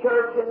the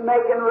church and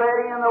making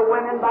ready, and the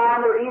women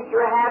buying their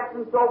Easter hats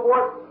and so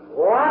forth.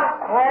 What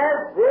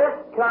has this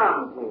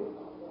come to?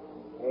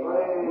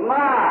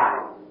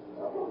 My!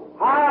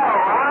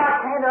 I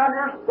can't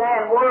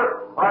understand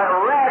where a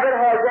rabbit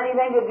has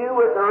anything to do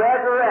with the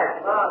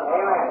resurrection.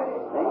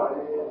 Amen.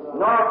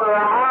 Nor for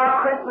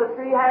our Christmas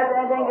tree has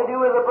anything to do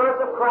with the birth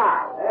of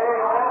Christ.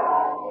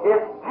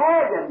 It's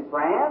pagan,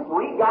 friends.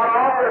 We got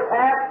off the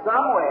path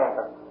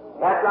somewhere.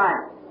 That's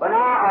right. But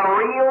now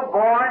a real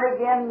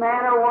born-again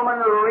man or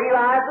woman who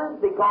realizes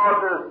because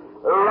there's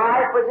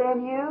life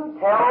within you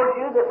tells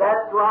you that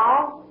that's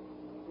wrong.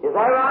 Is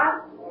that right?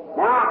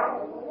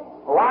 Now,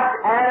 watch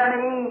Adam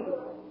and Eve.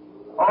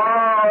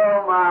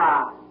 Oh,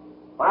 my.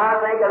 When I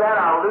think of that,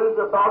 I'll lose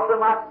the thoughts of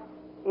my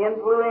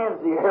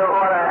influenza here,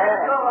 what I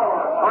had.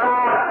 When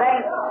I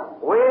think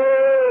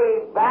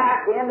way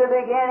back in the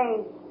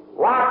beginning,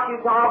 watch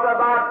you talk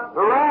about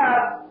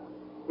blood.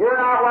 Here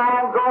not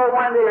long ago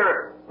when they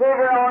were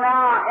figuring on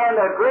now, and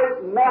the great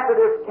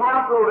Methodist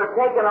Council are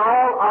taking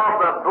all of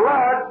the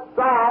blood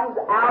songs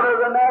out of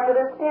the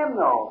Methodist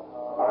hymnal.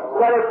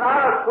 That it's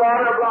not a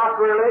slaughter block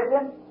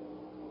religion.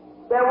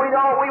 That we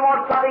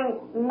want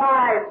something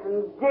nice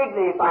and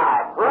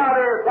dignified.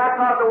 Brothers, that's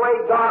not the way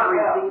God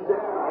receives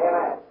it.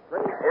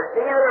 It's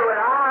either when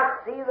I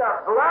see the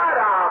blood,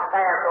 I'll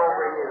pass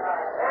over you.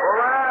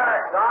 Blood,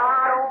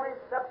 God only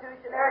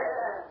substitutionary.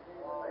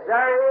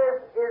 There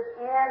is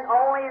in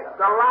only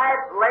the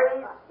life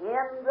lays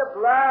in the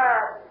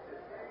blood.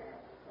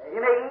 You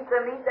may eat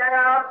the meat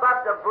thereof,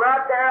 but the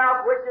blood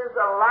thereof, which is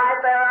the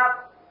life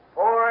thereof,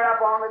 pour it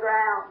up on the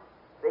ground.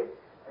 See?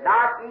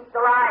 Not eat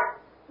the life.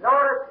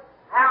 Notice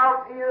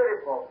how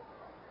beautiful.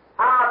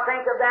 I'll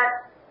think of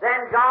that.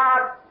 Then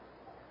God.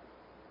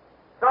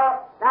 So,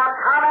 now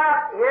come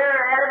out here,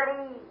 Adam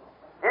and Eve.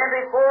 And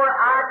before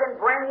I can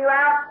bring you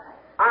out,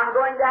 I'm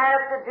going to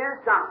have to do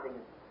something.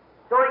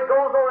 So he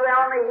goes over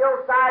there on the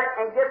hillside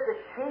and gets a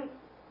sheep.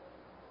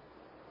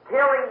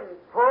 Kill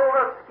him, pull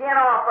the skin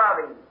off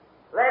of him.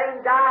 Let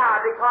him die,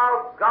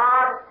 because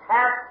God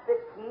has to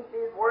keep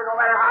His word. No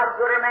matter how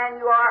good a man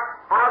you are,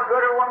 how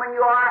good a woman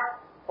you are,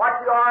 what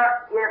you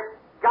are, is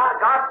God's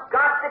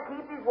got to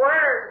keep His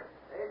word.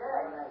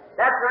 Amen.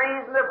 That's the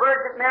reason the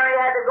Virgin Mary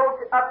had to go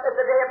up at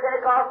the day of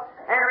Pentecost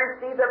and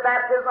receive the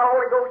baptism of the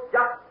Holy Ghost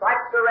just like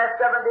the rest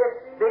of them did,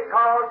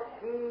 because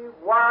she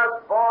was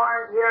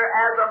born here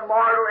as a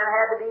mortal and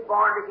had to be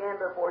born again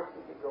before she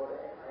could go to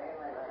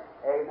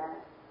heaven. Amen.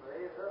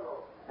 Praise the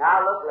Lord.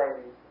 Now look,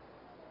 ladies.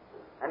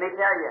 Let me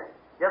tell you,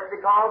 just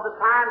because the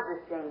times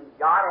have changed,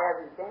 God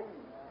hasn't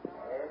changed.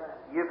 Amen.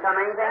 You come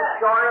anything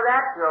short of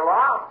that, you're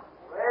lost.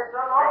 Praise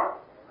the Lord.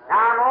 Now,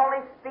 I'm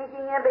only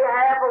speaking in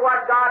behalf of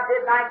what God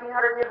did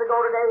 1900 years ago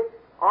today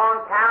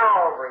on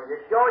Calvary, to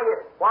show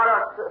you what a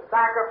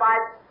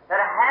sacrifice that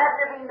had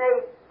to be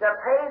made to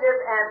pay this,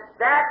 and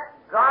that's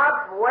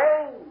God's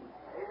way.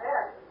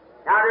 Amen.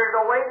 Now, there's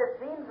a way that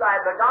seems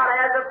like, but God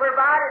has a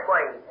provided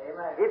way.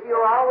 Amen. If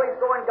you'll always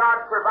go in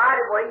God's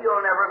provided way,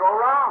 you'll never go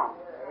wrong.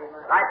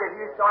 Amen. Like if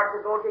you start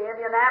to go to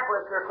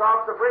Indianapolis or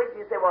across the bridge,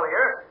 you say, well,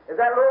 here, is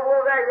that little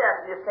over there? Yes,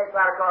 and just take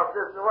right across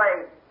this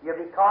way. You'll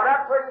be caught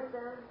up pretty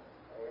soon.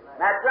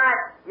 That's right.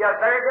 You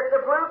better get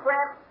the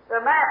blueprint, the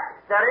map,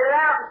 study it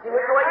out, and see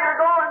which way you're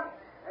going.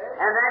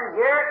 And then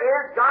here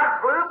is God's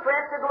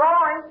blueprint to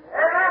glory.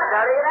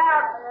 Study it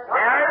out.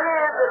 There it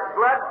is. It's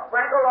blood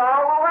sprinkled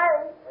all the way.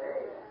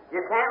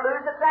 You can't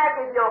lose the track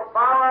if you'll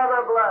follow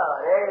the blood.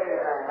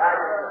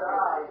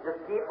 Amen.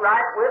 Just keep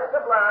right with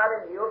the blood,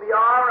 and you'll be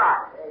all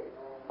right.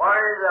 For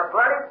it is a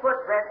bloody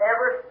footprint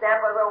every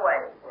step of the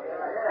way.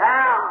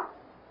 Now,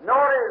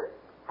 notice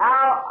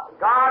how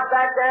God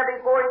back there,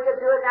 before He could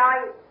do it, now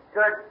He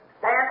could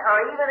stand, or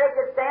even they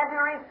could stand to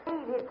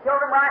receive. He'd kill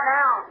them right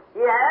now.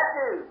 He had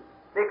to,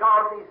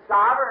 because He's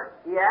sovereign.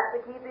 He has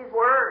to keep His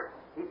word.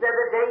 He said,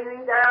 the day you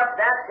eat thereof,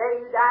 that day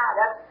you die.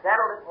 That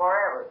settled it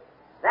forever.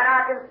 Then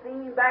I can see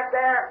Him back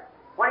there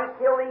when He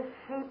killed these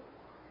sheep.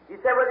 He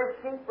said, with His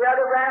sheep,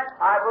 Brother Branham,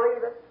 I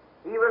believe it.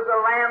 He was the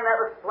lamb that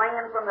was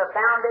slain from the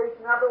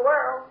foundation of the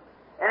world.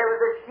 And it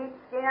was a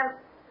sheepskin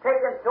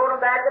taken, thrown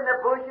them back in the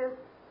bushes,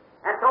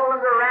 and told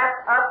them to wrap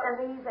up in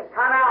these and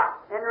come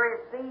out and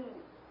receive.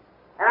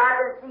 And I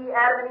can see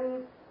Adam and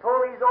Eve pull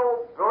these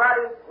old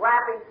bloody,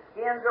 flapping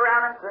skins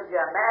around them. Could you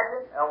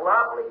imagine the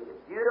lovely,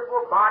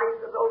 beautiful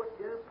bodies of those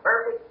two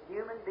perfect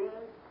human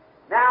beings?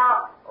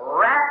 Now,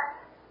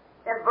 wrapped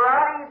in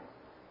bloody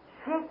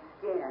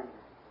sheepskin.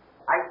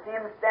 I see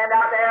him stand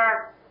out there,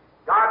 and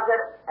God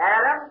said,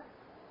 Adam,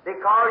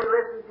 because you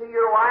listened to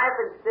your wife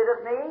instead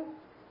of me,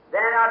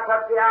 then I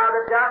took you out of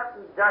the dust,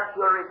 and dust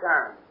you'll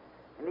return.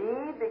 And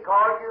Eve,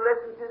 because you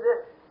listened to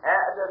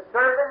the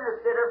serpent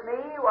instead of me,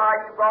 while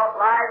you brought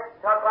life,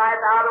 took life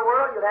out of the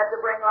world, you'll have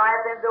to bring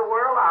life into the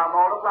world. I'll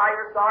multiply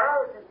your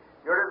sorrows, and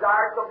your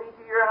desires shall be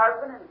to your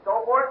husband, and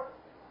so forth.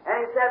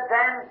 And He said,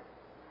 then,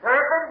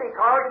 serpent,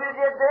 because you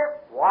did this,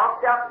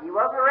 walked up. He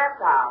wasn't a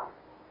reptile.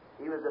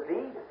 He was a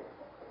beast.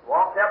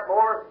 walked up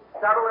more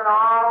subtle than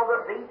all the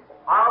beasts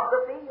of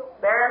the field.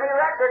 Bear me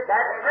record,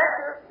 that's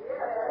Scripture.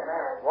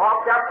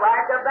 Walked up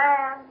like a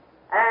band,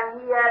 and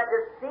he had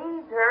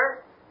deceived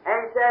her,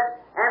 and he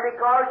said, and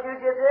because you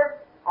did this,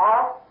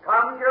 off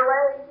comes your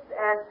legs,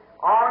 and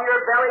on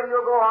your belly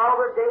you'll go all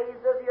the days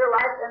of your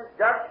life, and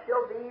dust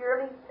shall be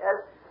your meat.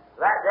 There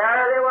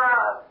they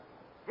was.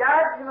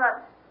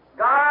 Judgment.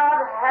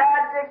 God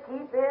had to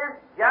keep His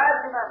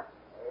judgment.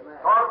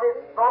 Because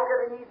it spoke of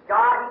it, He's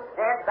God, He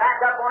stands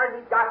back up on it,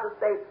 He's got to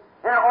say.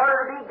 In order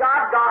to be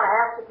God, God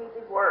has to keep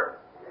His word.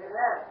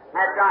 Amen.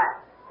 That's right.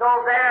 So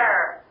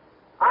there,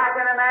 I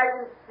can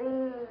imagine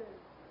seeing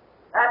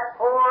that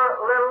poor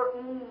little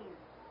Eve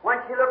when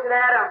she looked at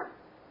Adam.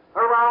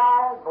 Her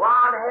long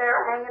blonde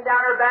hair hanging down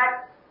her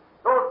back,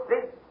 those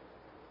big,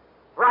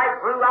 bright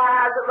blue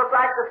eyes that looked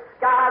like the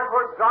skies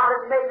where God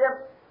had made them,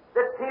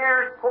 the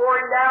tears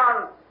pouring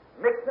down,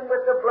 mixing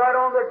with the blood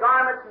on the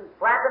garments and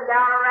flapping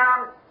down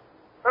around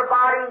her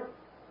body.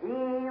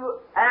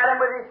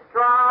 Adam with his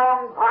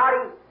strong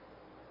body,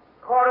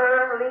 caught her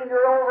and leaned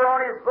her over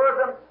on his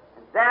bosom,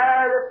 and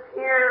there the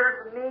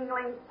tears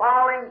mingling,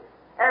 falling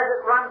as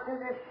it runs through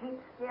the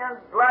sheepskin,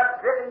 blood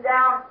dripping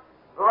down,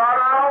 blood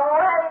all the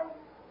way.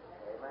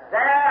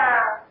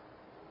 There.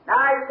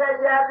 Now he says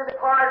you have to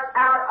depart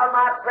out of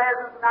my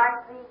presence, and I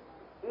see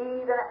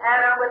Eve and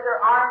Adam with their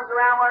arms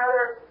around one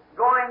another,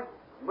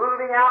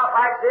 moving out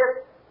like this,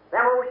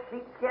 them old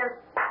sheepskins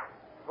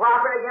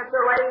flopping against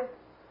their legs,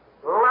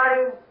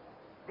 bloody,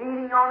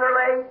 beating on their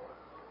legs.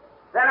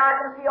 Then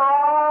I can see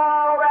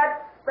all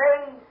that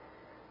space,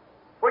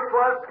 which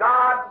was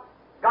God.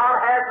 God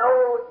has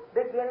no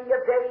beginning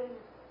of days,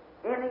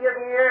 ending of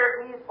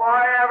years. He's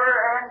forever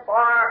and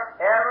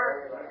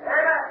forever.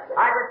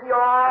 I can see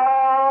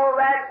all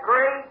that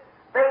great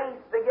space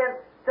begin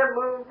to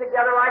move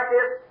together like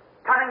this,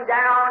 coming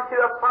down to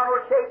a funnel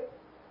shape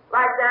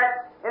like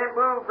that, and it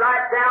moved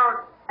right down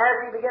as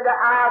we begin to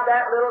eye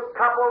that little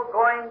couple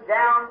going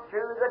down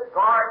through the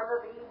Garden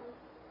of Eden.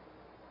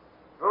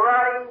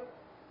 Bloody,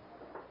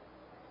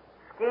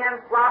 skin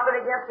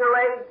flopping against her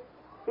legs.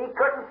 He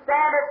couldn't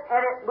stand it, and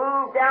it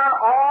moved down.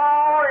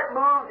 All it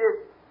moved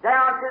is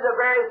down to the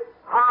very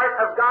heart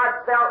of God,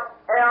 spelled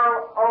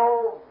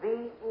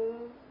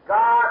L-O-V-E.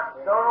 God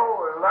so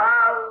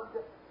loved.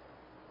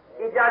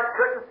 He just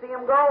couldn't see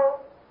him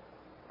go.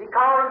 He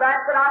called him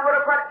back and said, I'm going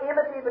to put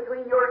enmity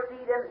between your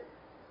seed and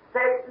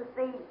Satan's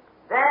seed.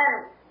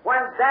 Then,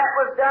 when that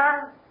was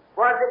done,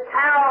 was at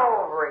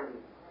Calvary.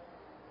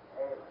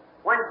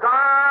 When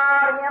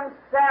God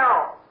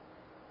Himself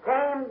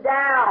came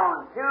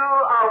down to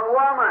a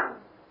woman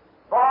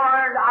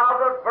born of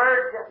a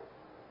virgin.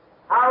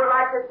 I would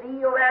like to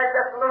deal there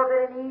just a little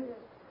bit in Eden.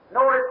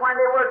 Notice when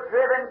they were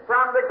driven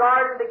from the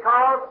garden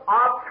because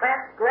of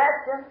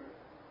transgression.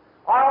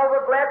 All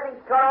the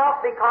blessings cut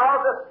off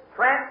because of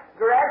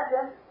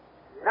transgression.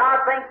 Now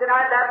I think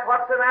tonight that's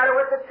what's the matter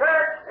with the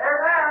church.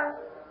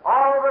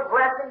 All the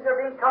blessings are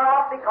being cut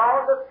off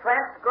because of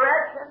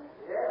transgression.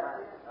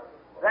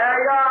 There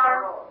you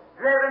are,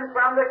 driven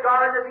from the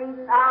Garden of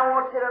Eden. I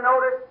want you to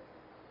notice,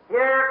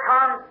 here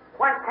comes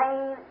when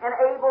Cain and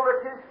Abel, the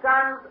two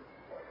sons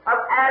of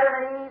Adam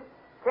and Eve,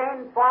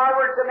 came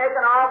forward to make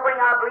an offering.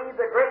 I believe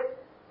the great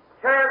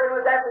cherubim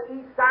was at the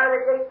east side of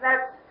the gate, and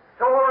that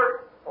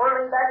sword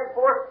whirling back and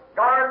forth,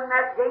 guarding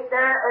that gate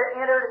there,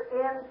 entered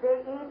into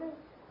Eden.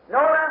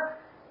 Notice,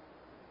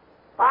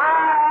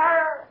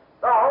 fire,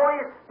 the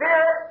Holy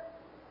Spirit,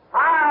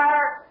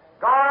 fire,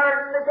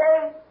 guarding the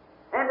gate.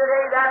 And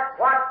today that's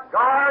what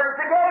guards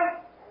the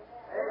gate.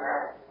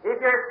 Amen. If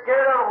you're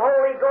scared of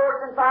Holy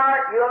Ghost and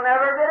fire, you'll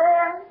never get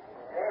in.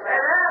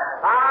 Amen.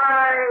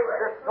 Fire,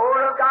 the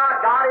sword of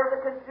God. God is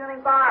a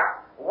consuming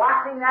fire.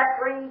 Watching that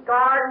tree,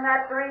 guarding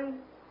that tree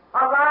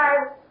of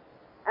life.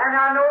 And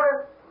now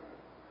notice,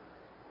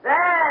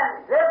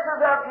 then, this is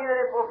a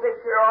beautiful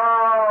picture.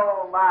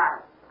 Oh,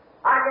 my.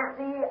 I can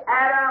see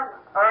Adam,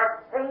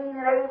 or Cain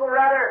and Abel,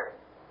 rather,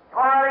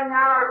 toiling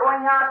out or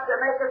going out to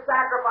make a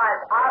sacrifice.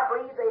 I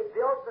believe they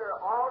built their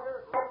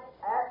altar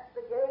at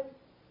the gate,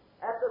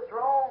 at the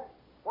throne,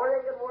 where they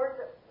could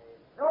worship.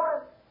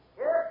 Notice,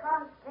 here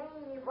comes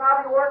Cain. He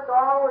probably worked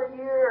all the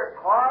year,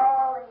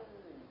 toiling,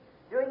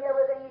 doing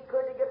everything he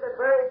could to get the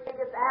very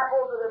biggest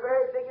apples or the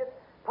very biggest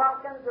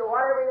pumpkins or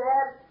whatever he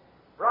had,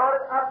 brought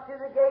it up to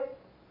the gate,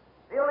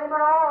 built him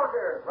an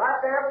altar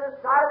right there by the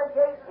side of the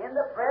gate in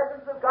the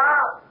presence of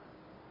God.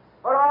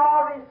 Put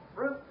all these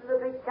fruits and the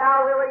big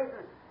cow lilies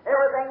and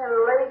everything and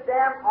laid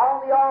them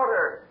on the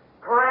altar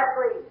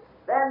correctly.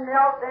 Then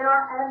knelt down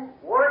and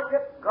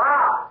worshiped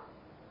God.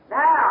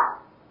 Now,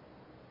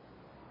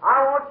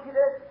 I want you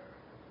to,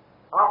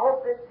 I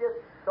hope this just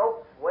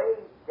soaks way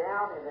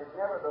down as it's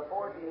never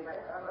before to you.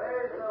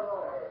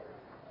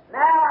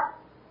 Now,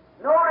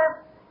 notice,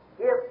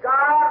 if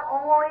God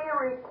only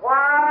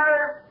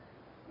requires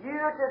you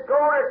to go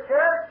to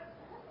church,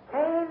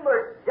 Cain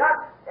was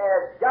just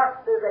as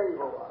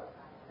Abel was.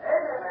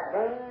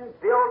 Cain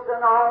built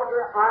an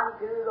altar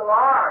unto the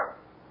Lord.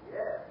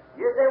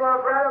 You say,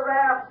 well, Brother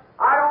Branham,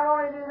 I don't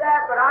only do that,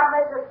 but I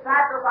make a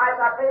sacrifice.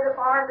 I pay the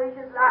foreign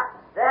missions.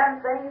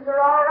 Then things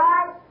are all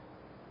right.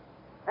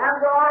 Things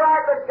are all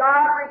right, but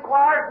God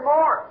requires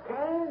more.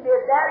 Cain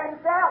did that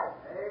himself.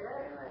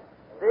 Amen.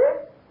 See?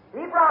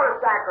 He brought a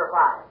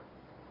sacrifice.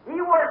 He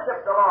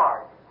worshipped the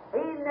Lord.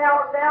 He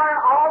knelt down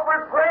and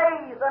offered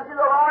praise unto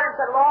the Lord and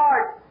said,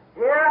 Lord,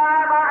 here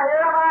am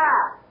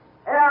I.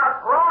 And I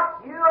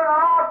brought you an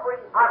offering.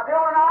 I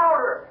built an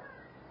altar.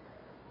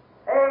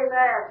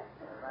 Amen.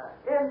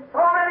 In so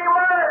many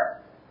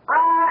words, I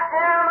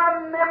am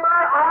a member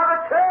of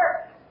a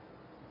church.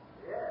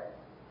 Yes.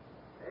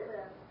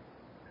 Amen.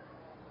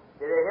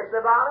 Did it hit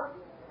the bottom?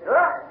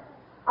 Look.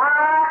 I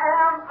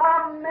am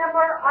a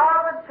member of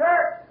a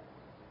church.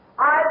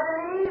 I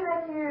believe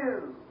in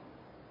you.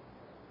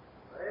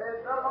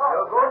 So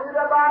go to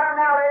the bottom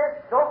now.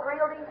 It's so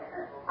real.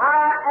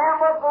 I am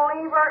a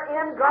believer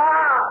in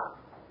God.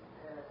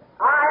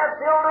 I have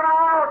built an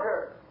altar.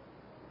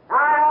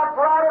 I have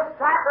brought a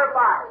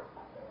sacrifice.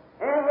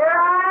 And here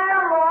I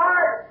am,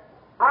 Lord.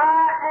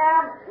 I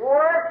am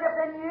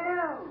worshiping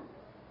you.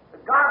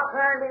 But God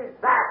turned His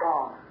back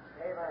on me.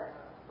 Amen.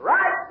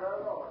 Right?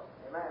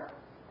 Amen.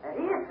 And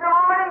Easter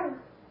morning,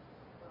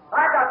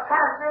 like a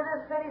pastor in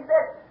this city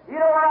said, you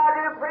know what I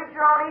do,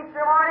 preacher, on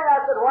Easter morning? I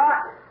said, what?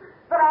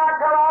 But I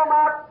tell all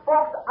my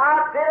folks,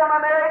 I bid them a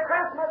Merry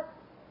Christmas.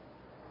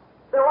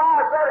 So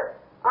I said,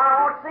 I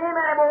don't see them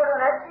any more than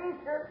next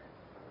Easter.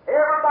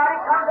 Everybody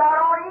comes out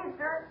on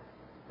Easter.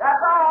 That's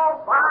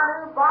all. Buy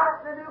new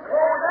bonnets and new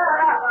clothes.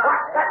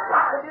 What's that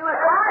got to do with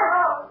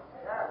life?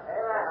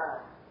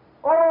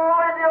 Oh,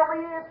 and there'll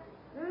be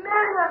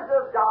millions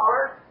of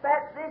dollars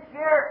spent this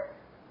year,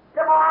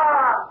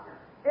 tomorrow,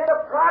 in the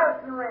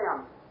Protestant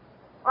realm.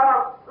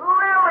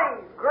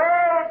 Lilies,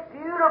 great,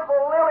 beautiful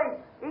lilies.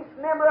 Each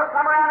member will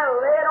come around and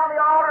lay it on the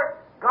altar.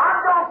 God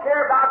don't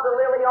care about the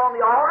lily on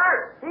the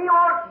altar. He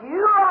wants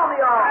you on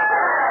the altar.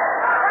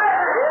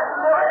 Isn't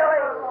the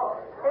lily?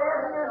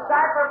 Isn't your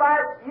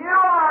sacrifice? You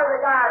are the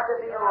guy to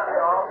be on the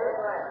altar.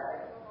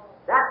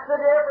 That's the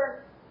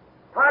difference.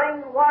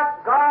 Putting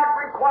what God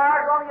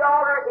requires on the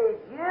altar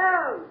is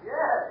you.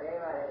 Yes.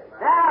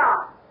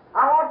 Now,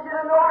 I want you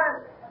to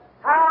notice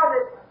how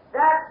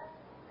that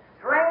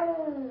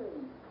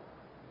strange,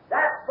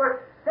 that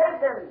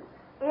forsaken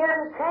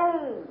in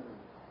Cain.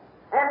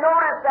 And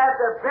notice that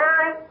the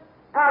very,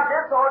 now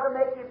this ought to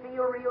make you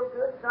feel real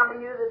good. Some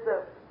of you that's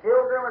a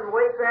pilgrim and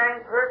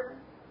wayfaring person.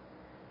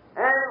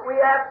 And we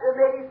have to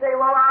maybe say,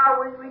 well, I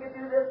wish we could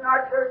do this in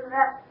our church and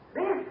that.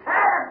 Be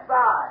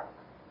satisfied.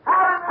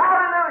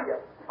 Hallelujah.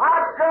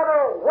 I'd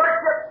rather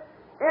worship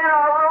in a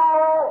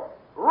little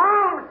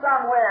room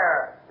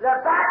somewhere, the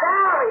back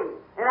alley,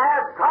 and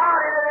have God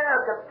in it in a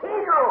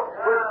cathedral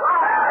with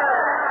God.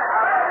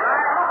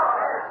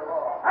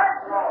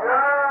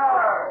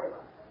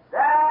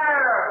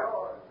 There.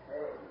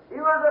 He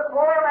was a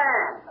poor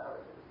man.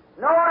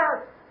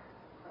 Notice,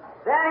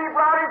 then he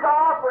brought his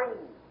offering.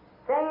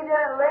 Came in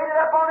and laid it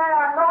up on there.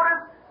 I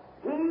noticed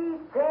he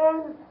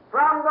came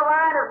from the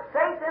line of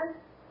Satan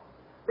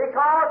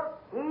because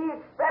he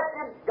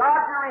expected God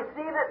to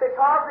receive it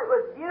because it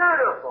was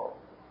beautiful.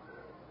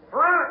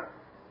 Fruit.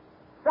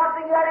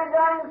 Something that he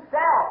done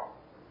himself.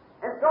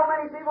 And so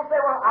many people say,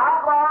 well,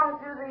 I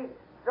belong to the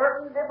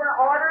certain different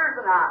orders,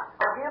 and I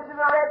give to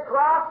the Red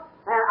Cross,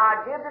 and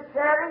I give to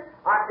charity,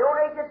 I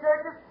donate to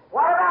churches.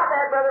 What about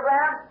that, Brother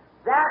Brown?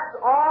 That's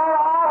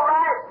all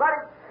right,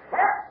 but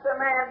except the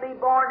man be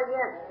born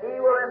again,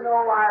 he will in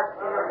no wise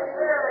see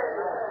it.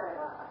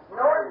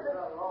 Notice that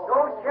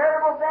those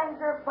charitable things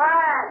are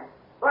fine,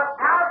 but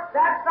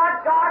that's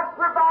not God's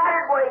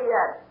provided way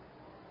yet.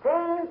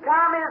 Cain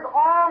come his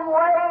own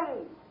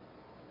way,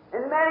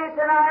 and many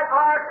tonight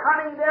are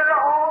coming their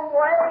own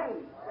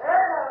way.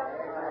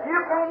 You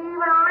can't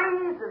even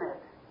reason it.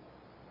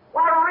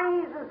 What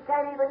reasons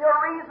can't even? Your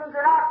reasons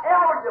are not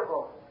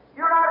eligible.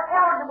 You're not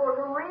eligible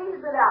to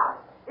reason out.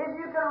 If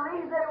you can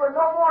reason it with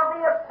no more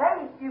be of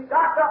faith, you've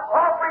got to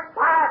offer it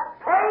by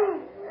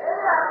faith.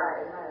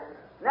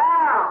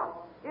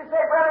 Now, you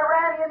say, Brother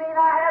Randy, you mean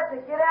I have to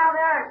get down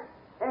there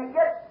and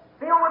get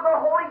filled with the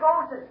Holy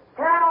Ghost and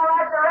carry on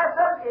like the rest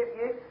of them? If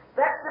you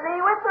expect to be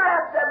with the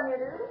rest of them, you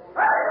do.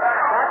 That's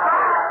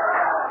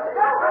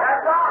all.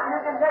 That's all. You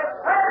can take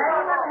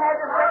name and have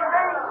the same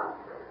thing.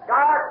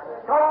 God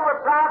told the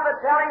prophet,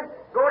 tell him,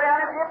 go down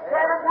and dip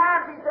 7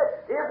 times. He said,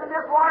 isn't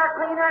this water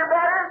cleaner and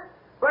better?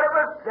 But it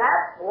was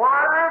that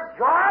water of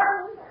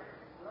Jordan.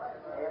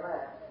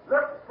 Amen.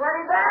 Looks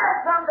pretty bad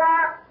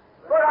sometimes.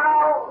 But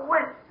I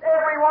wish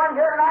everyone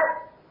here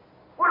tonight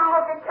would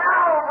look at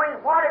Calvary,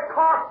 what it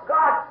cost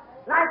God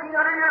 1900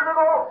 years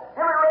ago,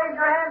 and would raise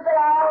your hand and say,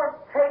 I'll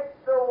take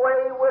the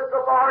way with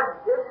the Lord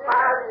just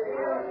by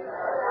you.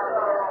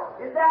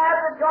 You say, I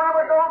have to join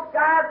with those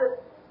guys that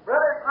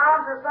Brother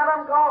Tom's or some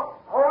of them call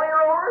Holy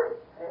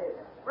Rollers?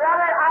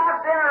 Brother,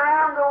 I've been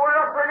around the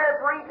world for this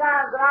 3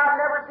 times, and I've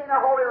never seen a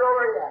Holy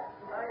Roller yet.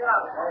 No.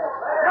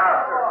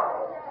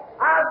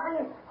 I've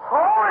seen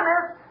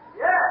holiness,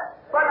 yes,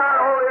 but not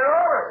Holy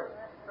Rollers.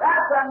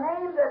 That's a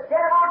name the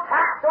devil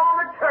tacked on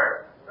the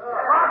church.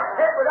 God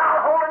said,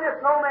 without holiness,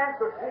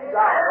 So see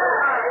God.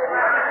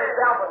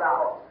 Yourself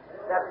without.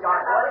 That's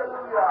God's word.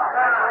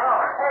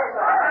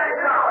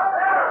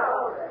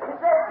 He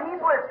said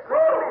people are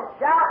screaming and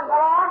shouting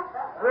on.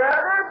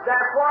 Brothers,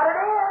 that's what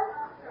it is.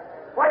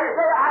 Well, you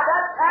say,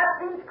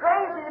 that seems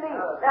crazy to me.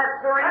 That's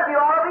the reason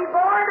you ought to be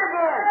born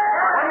again.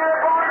 When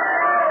you're born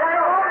again,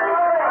 there won't be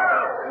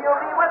crazy. You'll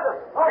be with us.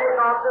 They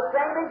thought the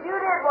same as you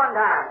did one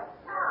time.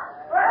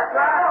 That's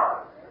right.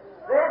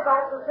 They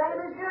thought the same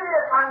as you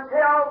did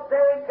until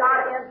they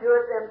got into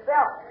it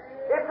themselves.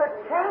 It's a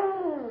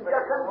change,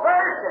 a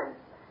conversion.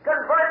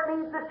 Convert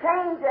means to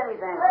change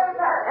anything.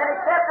 And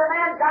except a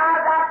man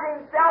dies out to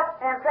himself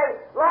and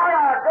say, Lord,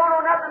 I don't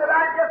know nothing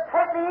about it, just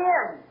take me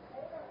in.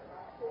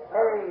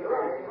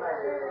 Amen.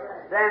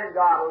 Then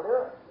God will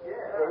do it.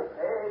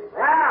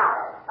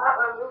 Now,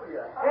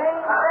 hallelujah.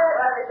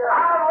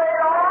 I'll lay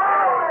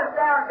all this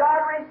down.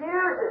 God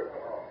refuses.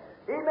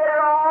 He made it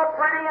all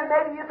pretty, and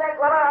maybe you think,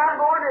 well, I'm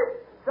going to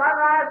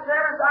sunrise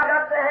service. I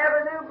got to have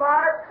a new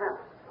bonnet.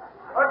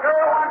 A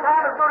girl one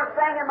time was going to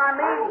sing in my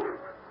meeting.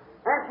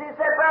 And she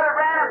said, Brother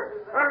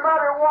Branham, her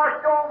mother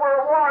washed over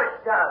a wash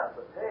tub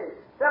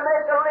to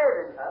make a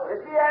living. And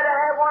she had to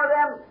have one of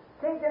them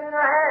kinking in her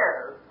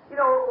hair. You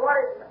know, what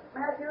is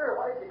manicure?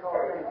 What is it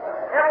called?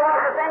 Every one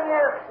of the thing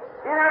is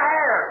in her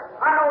hair.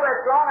 I know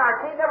that's wrong.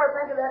 I can't never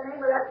think of that name,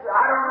 but that's,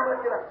 I don't know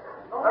what you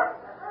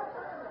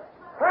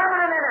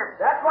permanent in her.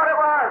 That's what it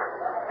was.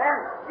 And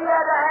she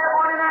had to have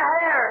one in her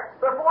hair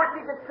before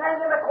she could sing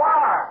in the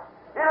choir.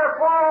 And her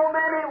poor old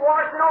mammy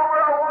washing over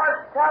a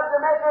wash tub to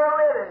make her a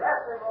living.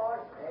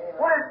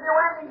 When she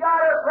went and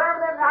got her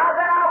permanent, I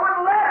said I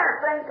wouldn't let her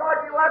sing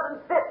because she wasn't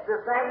fit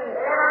to sing.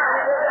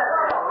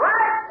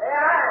 Right?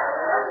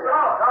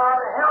 God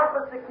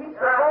help us to keep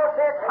the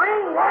pulpit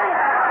clean.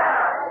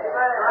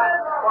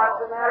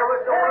 What's the matter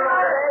with the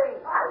world today?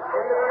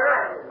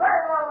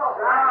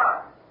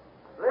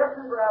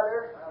 Listen,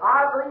 brother,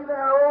 I believe in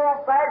an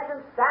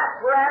old-fashioned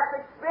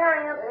sassafras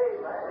experience.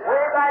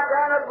 Way back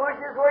down the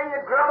bushes where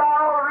you grub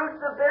all the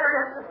roots of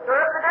bitterness and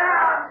stir up the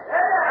ground.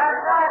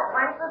 That's how it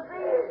plant the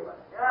seed.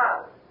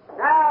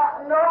 Now,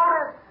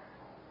 notice.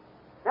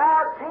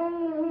 Now,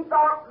 Cain, he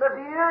thought the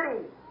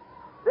beauty.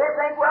 They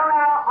think, well,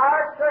 now,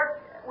 our church,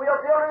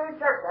 we'll build a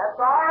new church. That's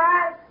all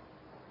right.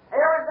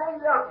 Everything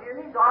else,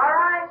 beauty's all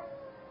right.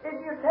 If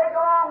you take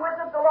along with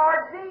it the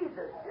Lord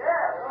Jesus.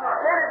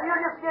 Then if you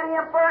just get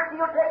Him first,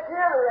 He'll take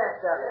care of the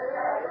rest of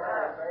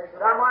it.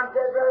 Someone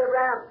said, Brother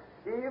Brown,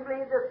 do you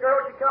believe this girl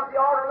should come to the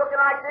altar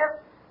looking like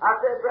this? I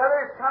said, brother,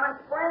 it's coming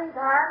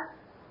springtime.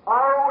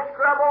 Our old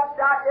scrub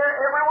oaks out there,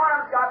 every one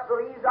of them's got the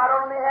leaves out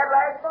on them they had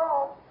last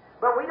fall.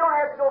 But we don't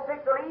have to go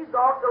pick the leaves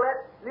off to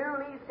let new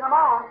leaves come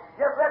on.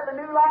 Just let the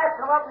new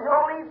life come up and the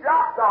old leaves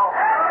drop off.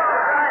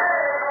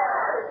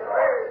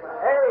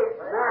 Hey,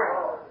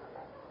 man.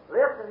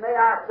 Listen, may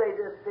I say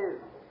this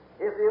too.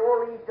 If the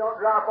old leaves don't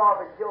drop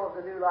off, it shows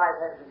the new life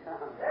hasn't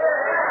come.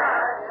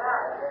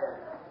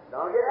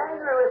 Don't get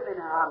angry with me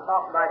now. I'm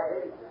talking about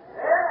Jesus.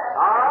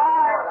 All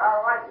right. I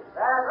like it.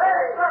 All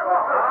right.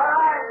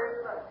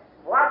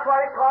 Watch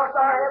what it cost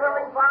our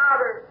Heavenly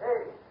Father.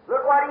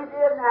 Look what He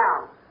did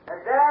now. And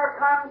there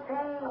come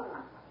Cain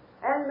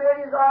and made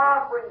his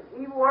offering.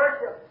 He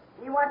worshipped.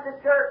 He went to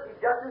church. He's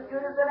just as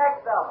good as the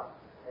next fellow.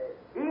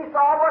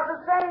 Esau was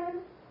the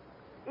same.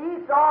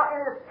 Esau in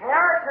his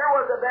character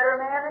was a better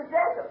man than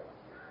Jacob.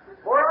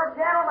 More of a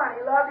gentleman.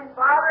 He loved his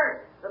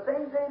father, the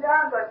things that he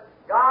done, but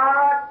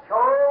God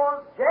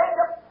chose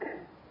Jacob.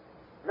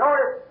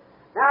 Notice,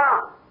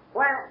 now,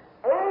 when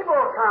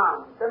Abel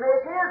comes to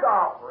make his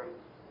offering,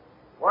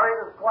 well,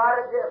 it was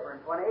quite a difference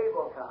when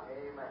Abel comes.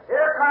 Amen.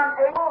 Here comes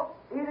Abel.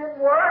 He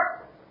didn't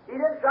work. He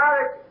didn't try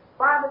to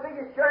find the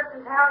biggest church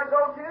in town to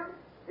go to.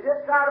 He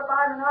didn't try to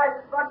find the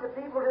nicest bunch of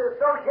people to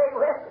associate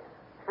with.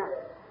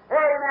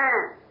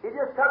 Amen. He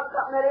just took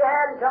something that he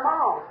had and come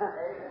on.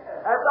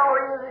 That's all.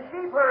 He was a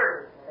sheep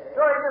herder.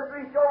 So he just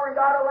reached over and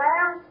got a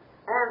lamb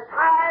and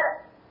tied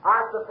it. I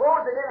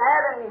suppose they didn't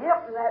have any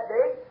hips in that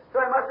day,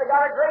 so he must have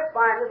got a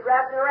grapevine just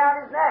wrapped it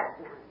around his neck.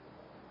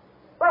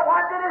 But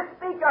what did it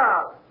speak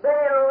of? They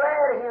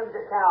led him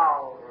to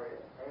Calvary.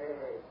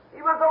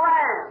 He was a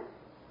lamb.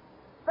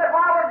 But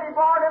why was he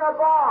born in a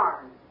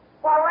barn?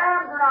 Well,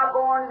 lambs are not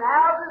born in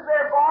houses,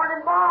 they're born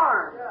in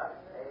barns.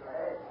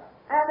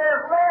 And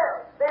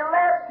they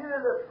led to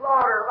the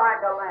slaughter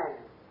like a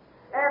lamb.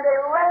 And they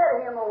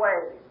led him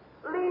away,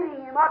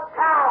 leading him up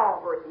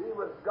Calvary. He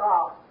was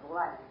God's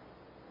lamb.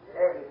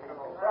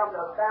 From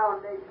the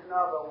foundation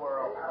of the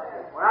world.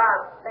 When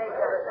I think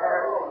of it,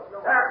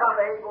 there comes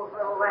Abel's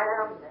little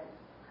lamb.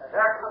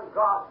 There comes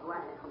God's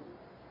lamb.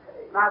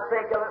 When I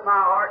think of it, my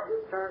heart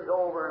just turns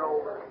over and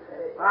over.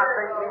 When I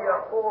think me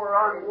a poor,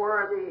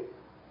 unworthy,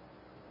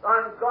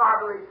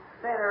 ungodly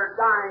sinner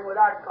dying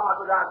without God,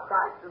 without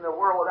Christ in the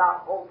world,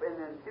 without hope, and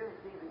in due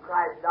season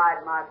Christ died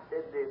in my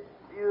stead, this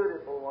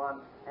beautiful one,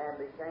 and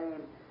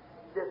became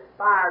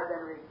despised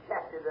and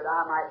rejected that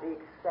I might be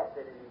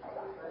accepted in His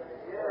sight.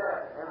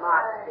 And my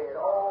stead,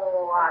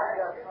 oh,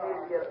 I just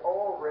can't get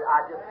over it.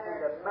 I just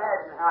can't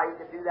imagine how He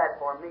could do that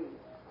for me.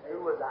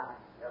 Who was I?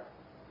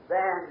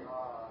 Then,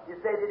 you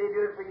say, did He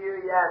do it for you?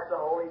 Yes, the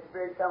Holy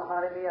Spirit come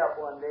hunting me up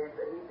one day and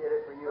said, He did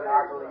it for you, and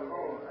I believed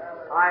Him.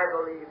 I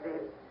believed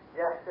Him.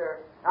 Yes, sir.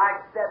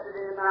 I accepted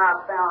Him, and I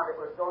found it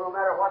was so. No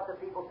matter what the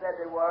people said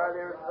they were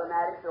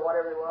fanatics or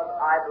whatever they was,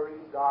 I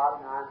believed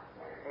God, and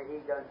He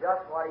done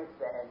just what He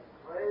said.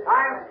 I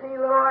can see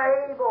little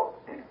Abel.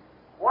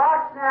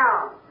 Watch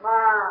now.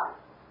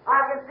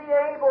 I can see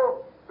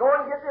Abel go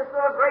and get this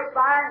little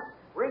grapevine,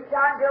 reach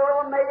out and get a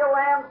little male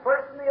lamb,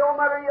 first from the old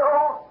mother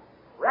yowl,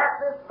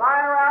 wrap this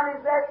vine around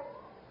his neck.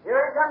 Here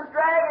he comes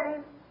dragging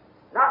him.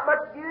 Not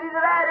much beauty to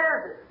that,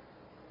 is it?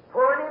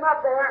 Pulling him up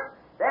there.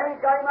 Then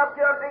he's got him up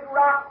to a big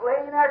rock,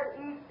 laying there to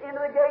east into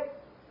the gate.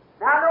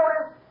 Now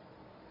notice,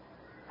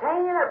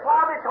 Cain had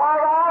probably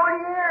toiled all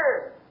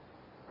years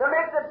to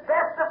make the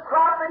best of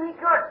crop that he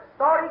could.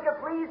 Thought he could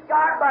please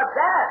God by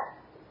that.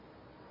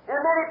 And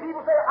many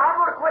people say,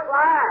 I'm going to quit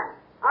lying.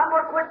 I'm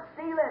going to quit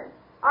stealing.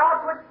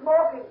 I'll quit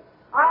smoking.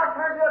 I'll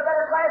turn to a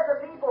better class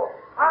of people.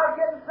 I'll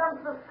get in some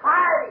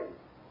society.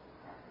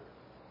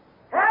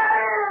 Here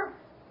it is.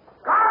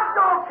 God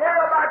don't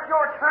care about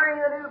your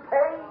turning a new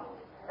page.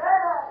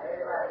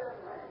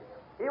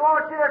 He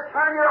wants you to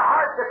turn your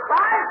heart to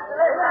Christ.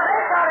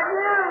 Make out of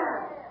you.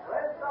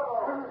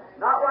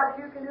 Not what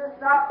you can do. It's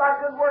not by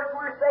good works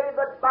we're saved,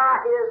 but by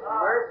His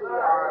mercy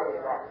are we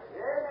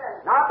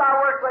saved. Not by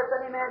works lest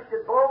any man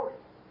should boast.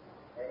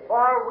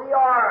 For we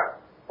are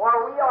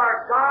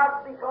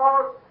God's,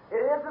 because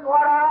it isn't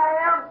what I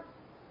am.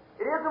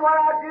 It isn't what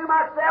I do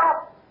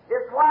myself.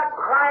 It's what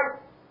Christ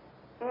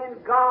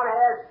in God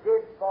has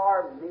did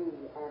for me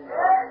and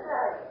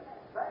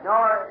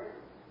Notice,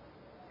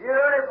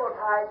 beautiful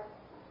type.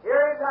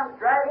 Here he comes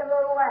dragging the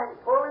little lamb,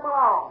 pull him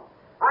along.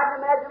 I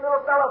can imagine a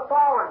little fellow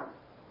falling.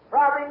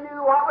 Probably knew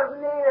what was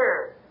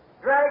near.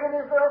 Dragging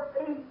his little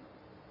feet.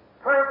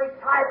 Perfect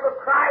type of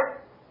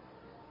Christ.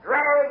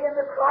 Dragging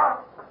the cross.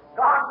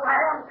 God's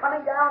Lamb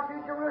coming down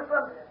through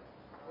Jerusalem.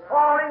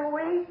 Falling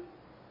weak.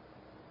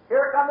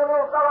 Here comes the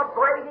little fellow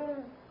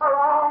breaking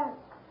along.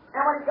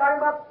 And when he got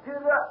him up to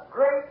the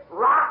great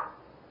rock,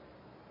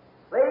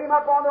 laid him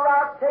up on the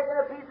rock, taking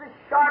a piece of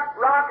sharp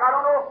rock. I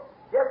don't know,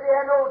 Jesse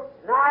had no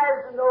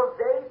knives in those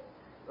days.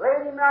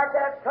 Laid him like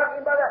that, took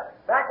him by the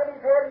back of his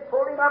head and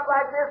pulled him up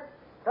like this,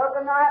 took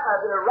the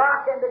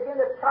rock and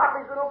began to chop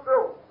his little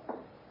throat.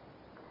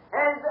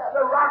 And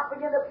the rock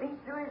began to beat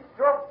through his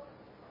throat.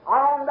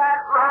 On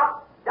that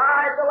rock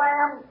died the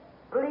lamb,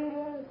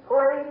 bleeding,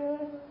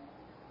 bleeding,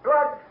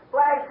 blood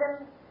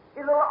splashing,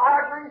 his little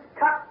arteries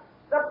cut,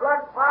 the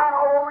blood flying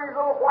all over his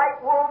little white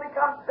wool,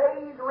 become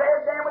bathed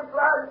red there with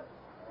blood.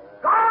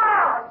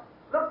 God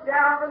looked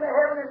down from the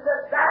heaven and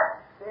said, that's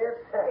it.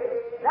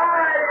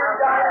 That's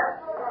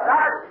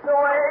the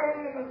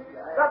way.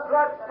 The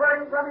blood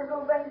spurting from his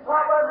little veins.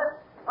 What was it?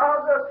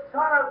 Of the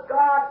Son of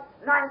God,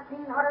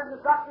 1900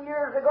 and something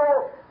years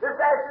ago. This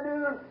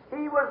afternoon,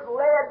 he was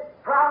led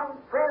from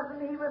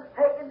prison. He was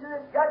taken to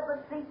the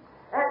judgment seat.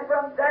 And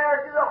from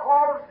there to the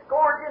hall of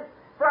scourges.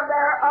 From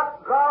there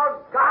up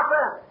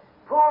Golgotha.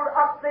 Pulled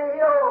up the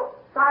hill.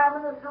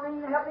 Simon the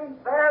Cyrene helped him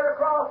bear the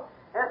cross.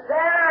 And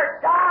there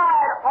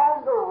died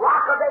on the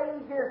rock of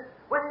ages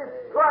with his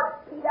blood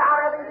beat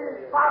out of him and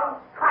his body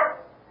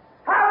striped.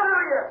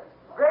 Hallelujah!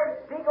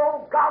 Great big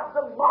old gods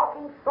of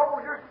mocking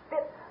soldiers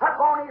spit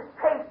upon his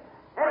face.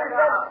 And he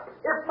said,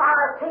 if my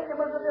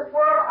kingdom was in this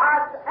world,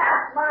 I'd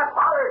ask my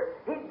Father.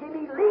 He'd give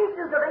me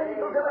legions of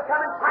angels that would come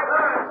and fight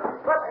me.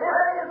 But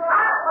this is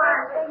not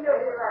my kingdom.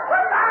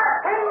 When thy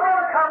kingdom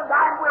comes,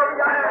 thy will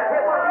be done.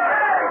 It will be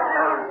very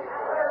soon.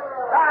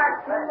 Thy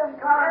kingdom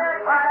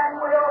comes, thine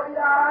will be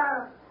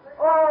done.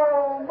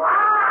 Oh,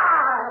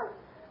 my!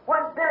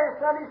 When Billy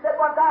Sunday said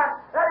one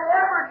time that in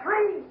every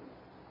tree,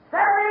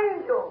 7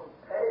 angels,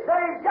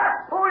 they just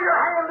pull your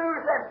hand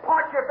loose and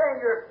point your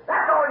finger.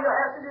 That's all you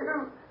have to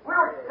do.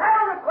 We'll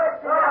settle the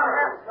question down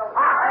there.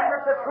 I think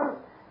it's the truth.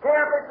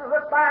 Caiaphas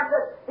looked by and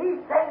said, he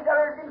saves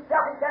others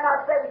himself, he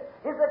cannot save.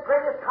 It's the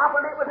greatest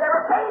compliment was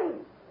ever paid.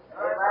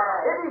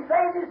 If he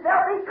saved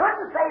himself, he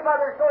couldn't save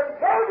others, so he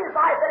gave his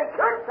life that he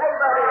could save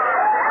others.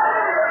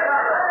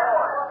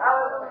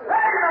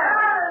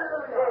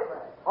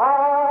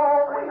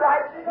 All we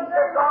like sheep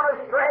have gone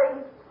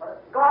astray.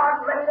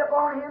 God laid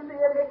upon him the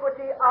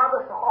iniquity of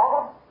us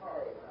all.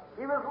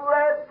 He was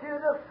led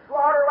to the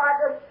slaughter like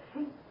a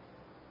sheep.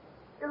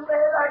 He was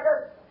led like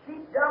a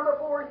sheep dumb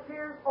before his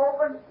shears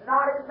open,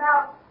 not his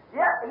mouth.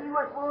 Yet he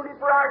was wounded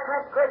for our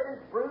transgressions,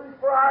 bruised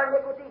for our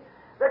iniquity.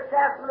 The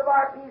chastisement of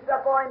our peace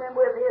upon him, and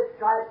with his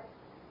stripes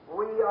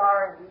we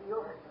are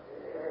healed.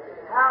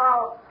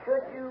 How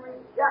could you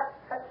reject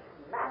such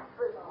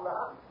matchless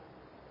love?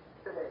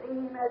 To see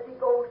him as he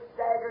goes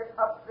staggering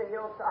up the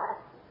hillside.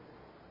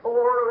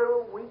 Poor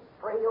little weak,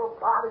 frail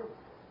body,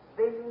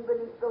 bending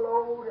beneath the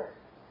load.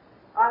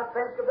 I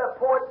think of the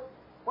poet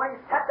when he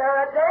sat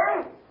there a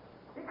day.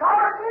 He called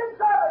it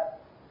inside.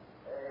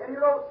 And he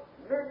wrote,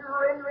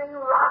 mid-rendering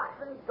rocks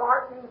and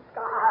darkening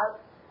skies.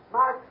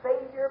 My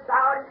Savior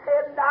bowed his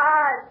head and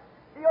died.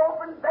 The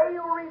open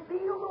veil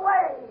revealed the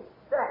way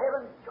to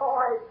heaven's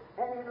joys.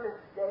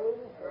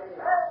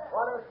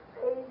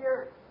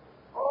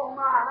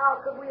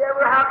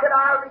 could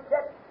I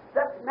reject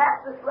such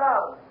matchless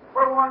love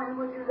for one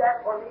who would do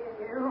that for me and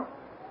you?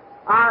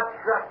 I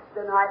trust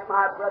tonight,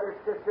 my brother,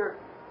 sister,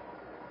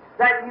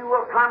 that you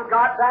will come.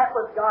 God, that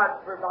was God's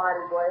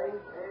provided way.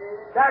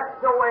 That's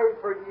the way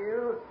for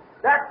you.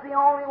 That's the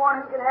only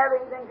one who can have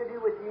anything to do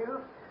with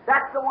you.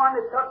 That's the one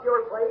that took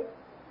your place.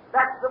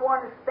 That's the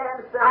one who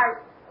stands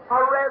tonight, a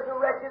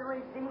resurrected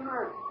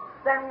Redeemer,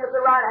 standing at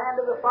the right hand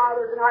of the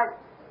Father tonight,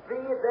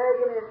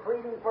 begging and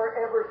pleading for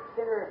every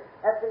sinner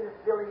that's in the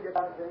stilling to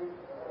come to Him.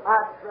 I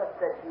trust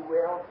that you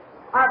will.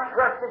 I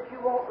trust that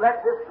you won't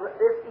let this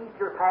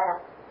Easter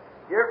pass.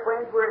 Dear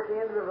friends, we're at the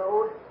end of the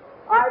road.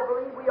 I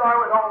believe we are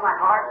with all my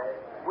heart.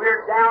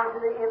 We're down to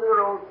the end of the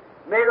road.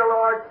 May the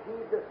Lord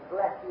Jesus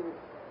bless you.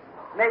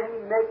 May He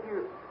make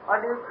you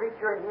a new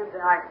creature in Him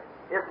tonight,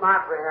 is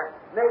my prayer.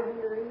 May He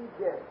lead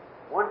you.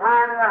 One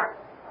time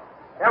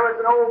there was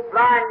an old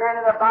blind man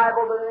in the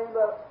Bible by the name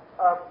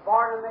of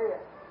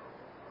Bartimaeus.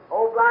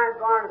 Old blind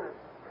Bartimaeus.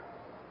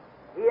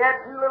 He had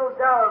two little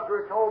doves,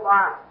 we're told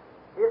by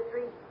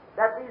history,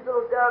 that these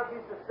little doves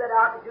used to set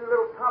out and do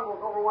little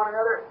tumbles over one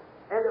another,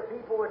 and the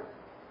people would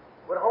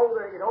hold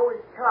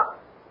his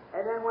cup.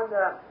 And then when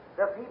the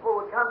people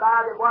would come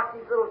by, they'd watch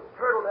these little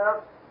turtle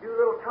doves do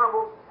little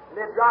tumbles, and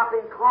they'd drop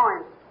in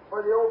coins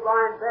for the old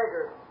blind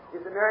beggar.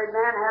 He's a married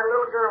man, had a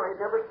little girl.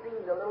 He'd never seen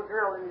the little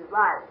girl in his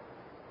life.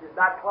 She was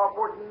about 12,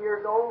 14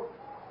 years old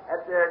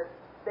at the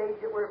stage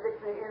that we're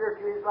fixing to enter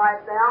to his life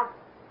now.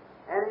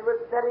 And he was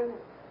sitting,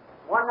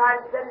 one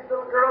night said his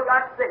little girl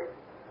got sick.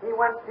 He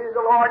went to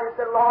the Lord and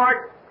said,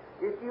 Lord,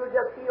 if you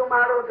just heal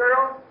my little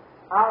girl,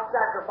 I'll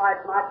sacrifice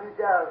my two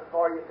doves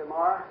for you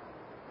tomorrow.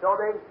 So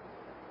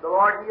the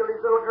Lord healed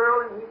his little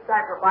girl, and he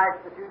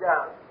sacrificed the two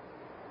doves.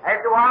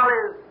 After a while,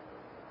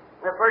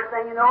 the first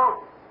thing you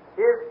know,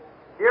 his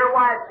dear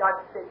wife got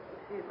sick.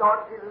 They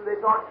thought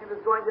she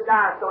was going to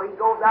die. So he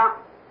goes out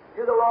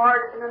to the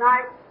Lord in the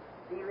night,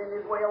 feeling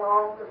his way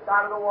along the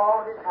side of the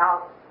wall of his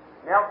house,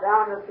 knelt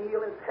down in the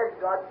field and said,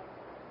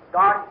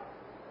 God,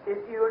 if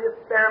you would just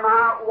spare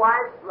my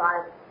wife's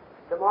life,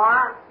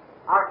 tomorrow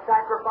I'll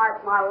sacrifice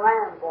my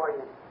lamb for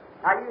you.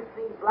 Now you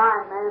see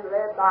blind men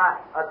led by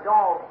a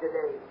dog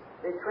today.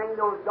 They train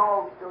those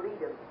dogs to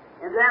lead them.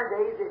 In them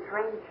days they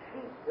trained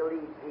sheep to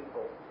lead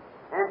people.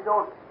 And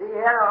so he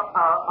had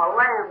a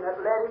lamb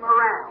that led him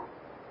around.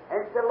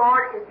 And he said,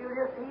 Lord, if you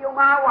just heal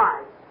my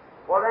wife,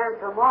 well then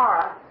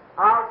tomorrow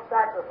I'll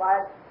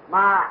sacrifice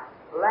my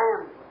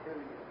lamb to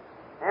you.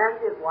 And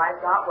his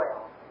wife got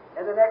well.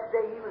 And the next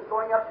day he was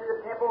going up to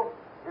the temple,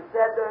 and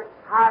said the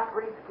high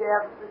priest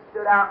Caiaphas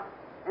stood out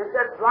and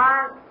said,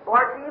 Blind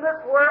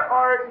Bartimaeus, where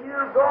are you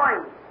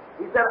going?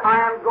 He said,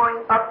 I am going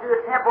up to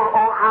the temple,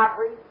 O high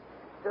priest,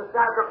 to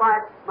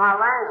sacrifice my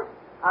lamb.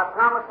 I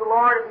promised the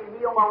Lord if you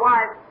heal my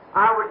wife,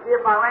 I would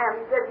give my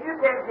lamb. He said, you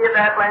can't give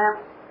that lamb,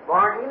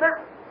 Bartimaeus,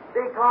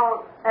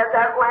 because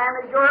that lamb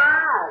is your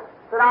eyes.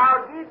 He said,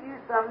 I'll give you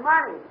some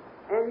money,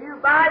 and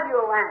you buy you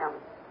a lamb.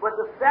 But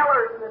the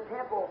sellers in the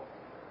temple,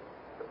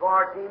 the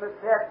Bartimaeus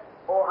said,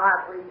 O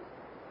high priest,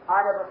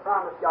 I never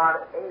promised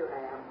God a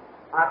lamb.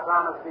 I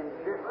promised Him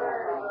this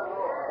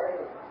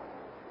lamb.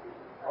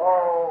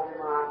 Oh,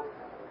 my.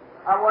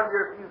 I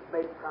wonder if you've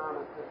made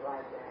promises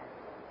like that.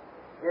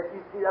 If you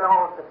see that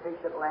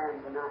all-sufficient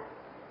lamb tonight.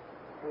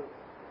 See,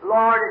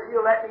 Lord, if you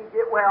let me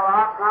get well,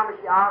 I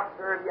promise you I'll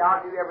serve you.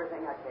 I'll do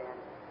everything I can.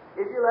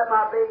 If you let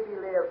my baby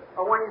live,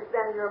 or when you're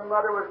standing, your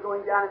mother was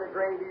going down in the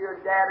grave, or your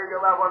dad or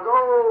your loved ones,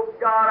 oh,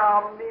 God,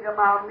 I'll meet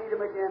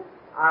him again.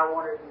 I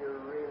wonder if you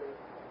really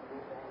do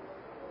that.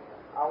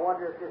 I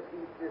wonder if this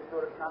Easter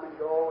sort of come and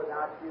go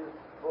without you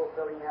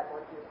fulfilling that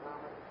what you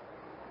promised.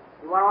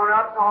 He went on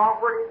up and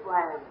offered his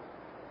lamb.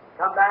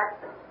 Come back,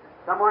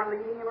 someone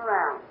leading him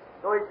around.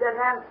 So he said,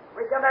 then,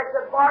 when he come back, he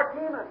said,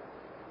 Bartimaeus,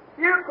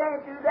 you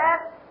can't do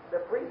that.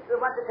 The priest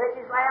that went to take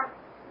his lamb,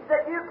 he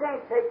said, you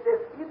can't take this,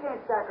 you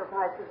can't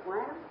sacrifice this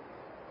lamb.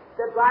 He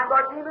said, Blind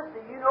Bartimaeus,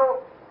 do you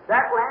know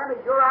that lamb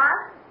is your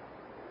eye?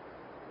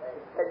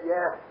 He said,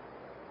 yes,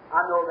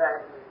 I know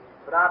that.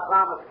 But I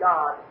promised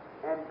God,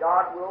 and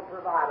God will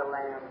provide a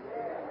lamb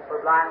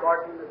for blind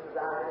Bartimaeus'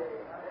 eyes.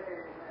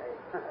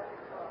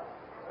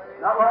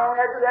 Not long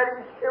after that,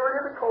 he was shivering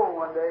in the cold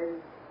one day.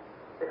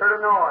 They heard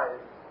a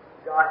noise.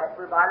 God had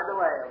provided a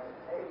lamb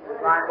for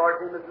blind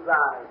Bartimaeus'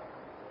 eyes.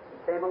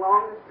 Came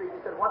along the street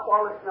and said, what's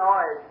all this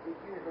noise? It's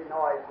usually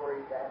noise where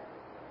he's at.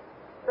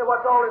 He said,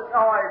 what's all this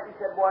noise? He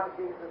said, one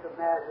Jesus of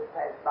Nazareth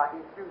passed by.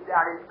 He threw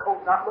down his coat,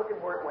 not looking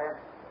where it went.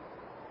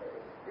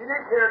 You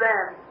didn't hear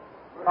then.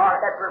 God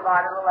had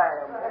provided a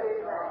lamb.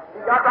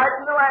 He got right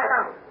to the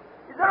lamb.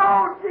 He said,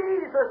 oh,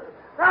 Jesus,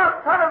 thou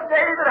Son of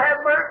David,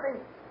 have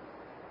mercy.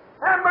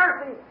 Have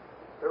mercy.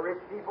 The rich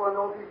people and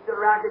those who stood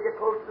around to get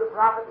close to the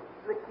prophet,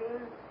 the king,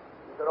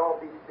 he said, oh,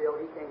 be still.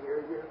 He can't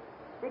hear you.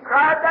 He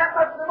cried that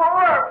much the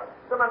more.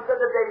 Someone said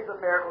the days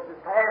of miracles is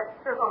past.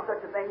 There's no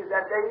such a thing as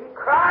that day. He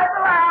cried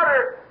the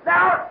louder,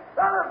 thou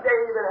Son of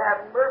David,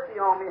 have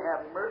mercy on me,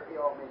 have mercy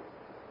on me.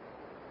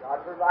 God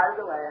provided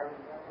the lamb.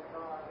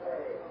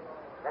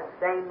 That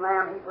same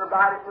lamb He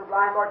provided for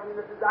blind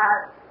Bartimaeus'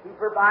 eyes, He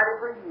provided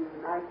for you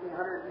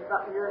 1900 and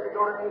something years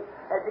ago to me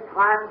as He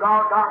climbed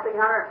Golgotha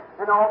Hunter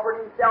and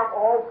offered Himself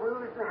all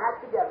bruised and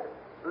hacked together.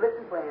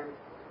 Listen, friends,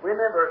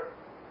 remember,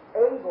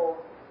 Abel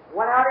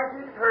went out into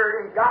his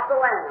herd and got the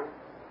lamb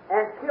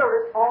and killed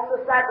it on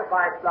the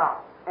sacrifice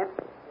block. And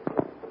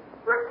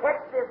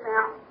protect this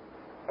now,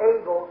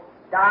 Abel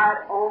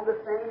died on the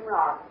same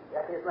rock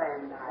that his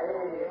lamb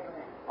died.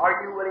 Are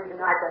you willing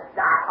tonight to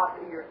die out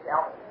to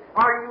yourself?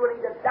 Are you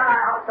willing to die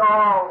out to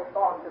all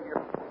thoughts of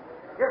your...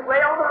 Just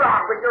lay on the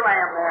rock with your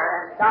lamb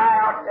there and die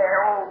out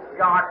there. Oh,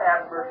 God,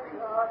 have mercy.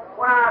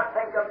 When I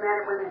think of men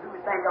and women who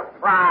think of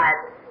pride,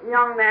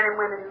 young men and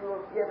women who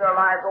will give their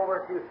lives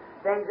over to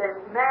things, and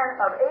men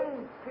of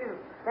age, too,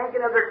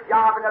 thinking of their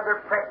job and of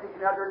their prestige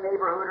and of their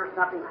neighborhood or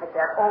something like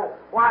that. Oh,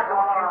 why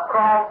don't you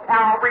crawl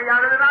Calvary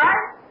under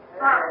tonight?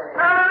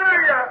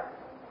 Hallelujah!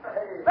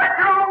 Let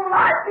your own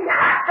life be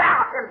hacked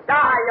out and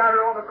die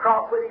yonder on the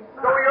cross with Him.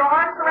 Throw your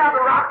arms around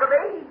the rock of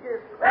ages.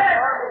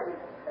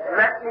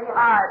 Let me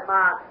hide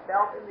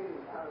myself in Thee.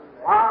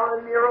 While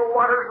the mirror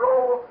waters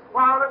roll,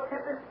 while the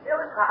tempest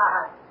still is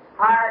high,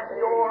 hide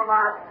me, O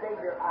my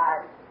Savior,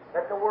 hide.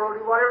 Let the world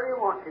do whatever they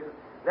want to.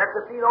 Let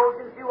the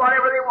theologians do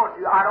whatever they want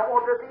to. I don't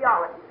want their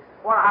theology.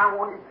 What I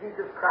want is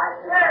Jesus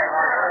Christ.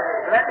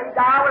 Let me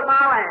die with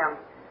my lamb.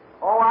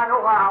 Oh, I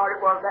know how hard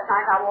it was that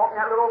night. I walked in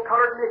that little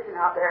colored mission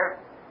out there.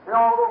 And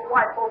all those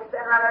white folks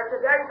standing around there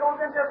said, there he goes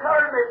into a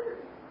colored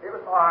mission. It was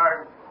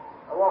hard.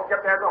 I walked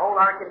up there, the whole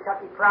lot of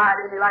Kentucky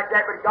pride in me like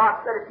that, but God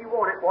said, if you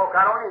want it, walk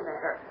right on in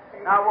there.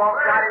 And I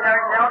walked right in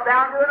there and knelt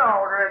down to an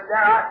altar, and there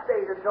I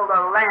stayed until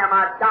the lamb.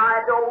 I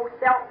died to old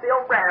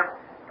self-filled ram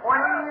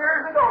 20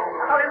 years ago.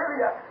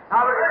 Hallelujah.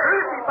 I was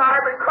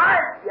crucified, but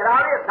Christ yet I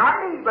live. Not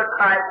me, but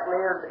Christ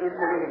lives in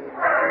me.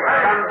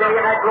 Someday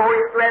in that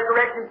glorious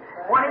resurrection,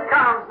 when He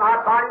comes, my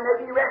body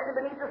may be rested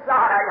beneath the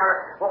sod.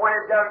 But when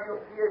it does,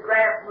 you'll see the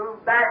grass move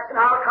back, and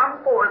I'll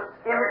come forth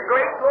in His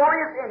great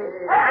glorious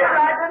image.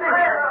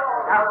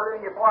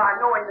 Hallelujah. For I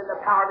know Him in the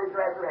power of His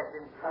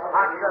resurrection.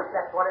 I trust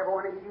that's what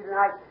everyone of you do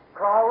tonight.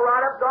 Crawl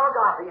right up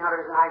Golgotha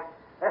yonder tonight.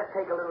 Let's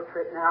take a little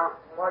trip now.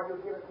 While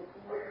you'll give us a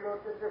key, little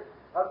sister,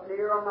 up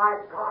near on my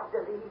God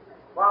to Thee.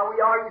 While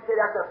we are, you say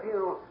that's a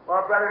funeral.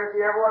 Well, brother, if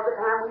there ever was a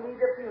time we need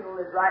a funeral,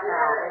 is right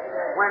now.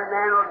 When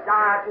man will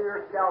die to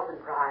yourself in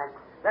pride.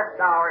 Let's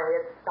bow our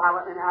heads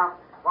silently now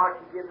while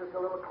she gives us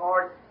a little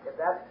card, if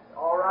that's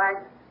all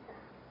right.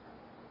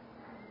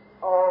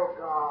 Oh,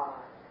 God.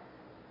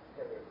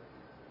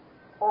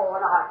 Oh,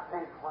 and I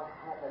think what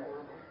happened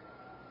on this.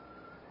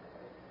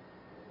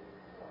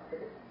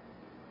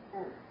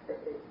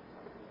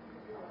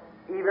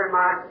 Even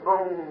my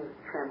bones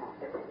tremble.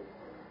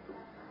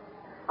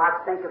 I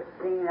think of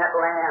seeing that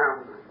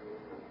lamb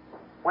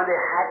when they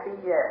had to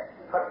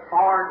put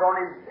thorns on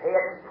his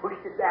head and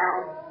pushed it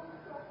down.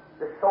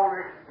 The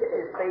soldiers spit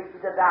his face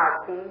and said,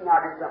 "Thou king,"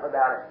 I do something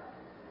about it.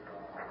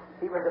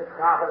 He was a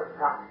prophet of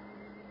prophets.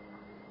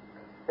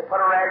 They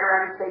put a rag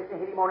around his face and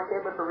hit him on his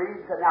head with the reed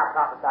and said, "Now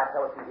prophesy,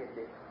 tell us who did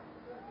this."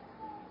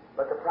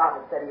 But the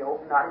prophet said he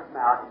opened not his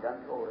mouth and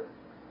done told us.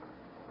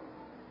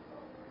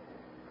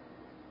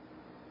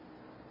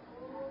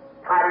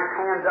 Tied his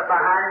hands up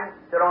behind him,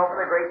 stood off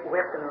with a great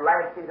whip, and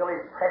lashed until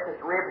his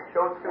precious ribs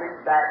showed through his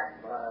back.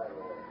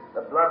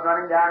 The blood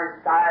running down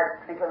his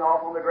sides, trickling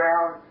off on the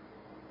ground.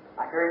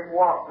 I hear him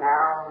walk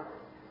now.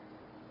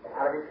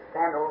 Out of his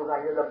sandals,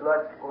 I hear the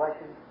blood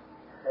splashing.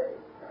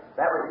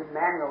 That was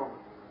Emmanuel.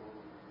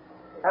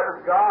 That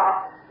was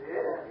God.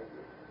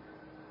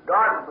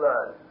 God's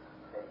blood.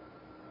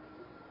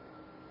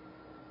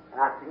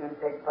 And I see him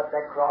put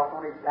that cross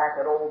on his back,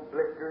 that old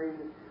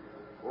blistering,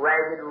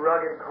 ragged,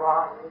 rugged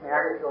cross.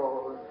 There it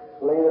goes.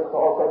 Laid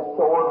across that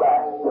sore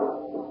back.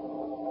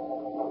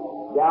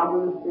 Down to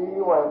the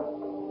sea went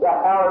the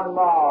howling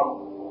mob.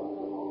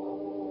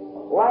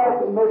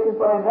 Last and making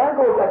fun. There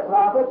goes that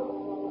prophet.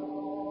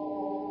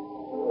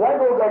 There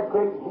goes that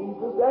great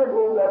Jesus. There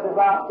goes that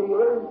devout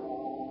healer.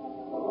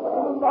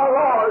 My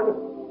Lord.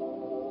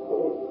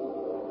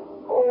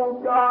 Oh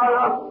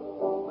God,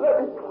 let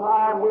me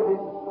climb with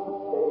Him.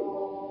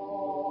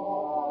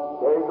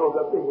 There he goes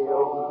up the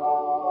hill.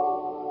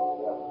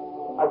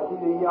 I see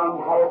the young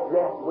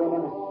half-dressed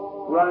women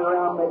running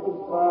around making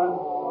fun.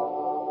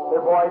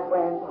 Their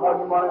boyfriends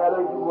hugging one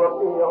another as you go up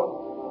the hill.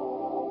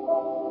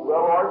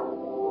 Well, Lord,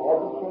 it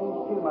hasn't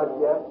changed too much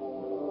yet.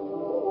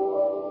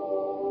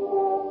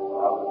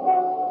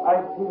 I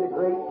see the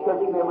great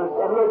church members,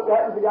 and look,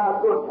 that was the guy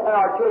who was at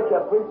our church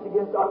that preached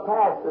against our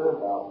pastor.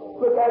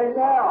 Look at him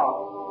now.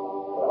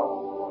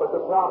 But the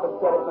prophet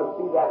said it must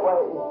be that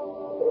way.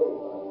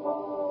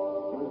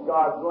 He was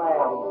God's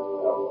Lamb.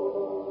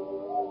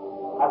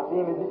 I see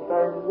him as he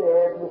turns his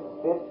head and the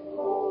spit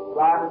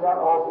climbing down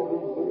off of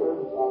his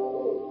beard,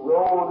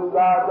 rolls his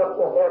eyes up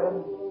to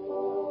heaven,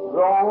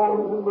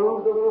 groans and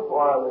moves a little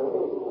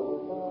farther.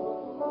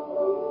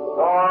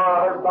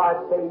 Lord, by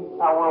faith,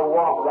 I want to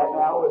walk that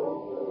now with Him.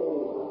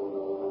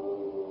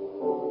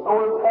 I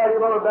want to pat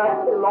Him on the back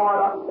and say, Lord,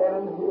 I'm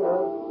standing here.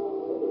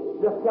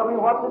 Just tell me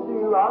what to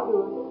do, I'll do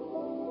it.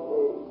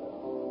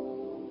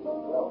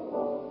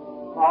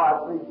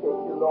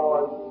 appreciate you,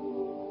 Lord.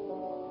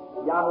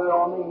 Yonder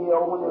on the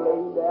hill when they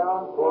laid him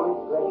down, pulled his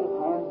precious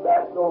hands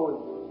back,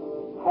 those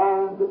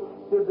hands that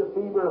stood the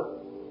fever,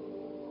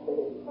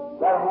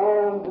 that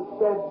hand that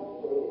said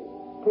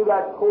to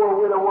that poor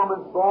widow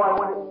woman's boy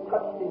when it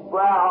touched his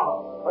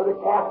brow, or the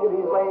casket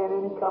he's laying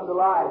in, he come to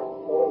life.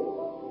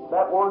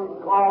 That one who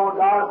called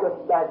Dorcas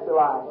back to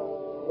life.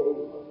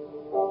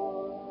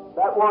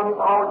 That one who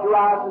called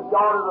Jairus'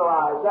 daughter to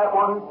life. That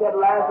one who said,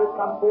 Lazarus,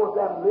 come forth,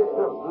 them lips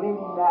are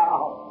bleeding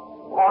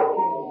now,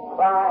 parching,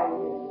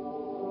 crying.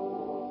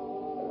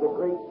 The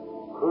great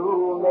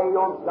cruel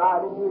nails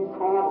died into his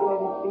hands and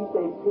in his feet.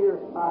 They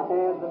pierced my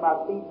hands and my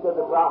feet, said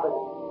the prophet,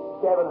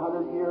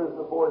 700 years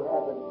before it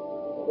happened.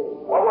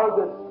 What was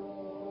it?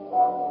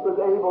 It was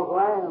Abel's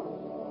lamb.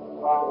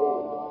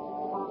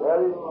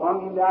 There he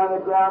hung him down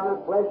the ground, the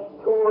flesh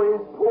tore,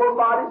 his poor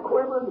body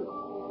quivered.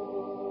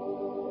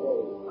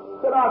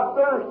 Said, I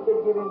thirst, they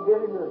give him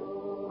vinegar.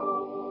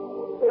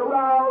 They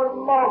riled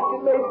and mocked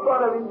and made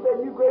fun of him, said,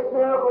 you great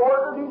miracle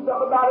worker, do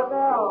something about it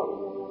now.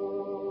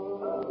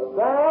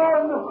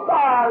 Then the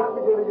skies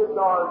began to get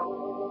dark.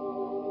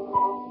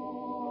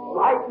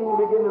 Lightning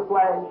began to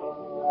flash.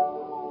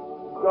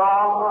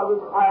 God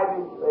was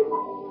hiding his face.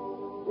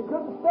 He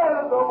couldn't stand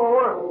it no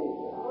more.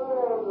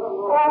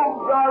 Oh,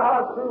 God,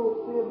 how cruel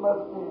sin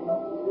must be.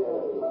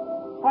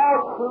 How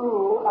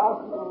cruel,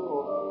 how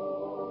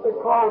cruel. They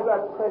caused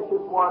that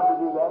precious one to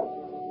do that.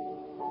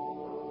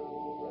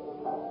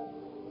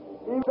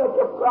 Even at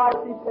the price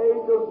he paid,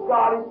 till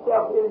God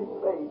himself hid his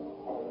face.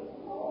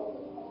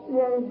 The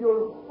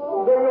angels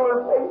veiled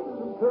their faces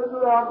and turned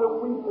around to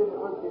weep in it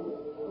with him.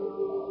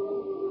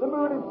 The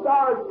moon and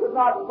stars could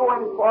not go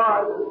any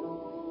farther.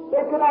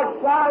 They could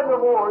not shine no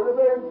more. The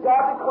very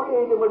God that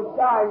created was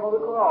dying on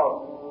the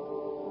cross.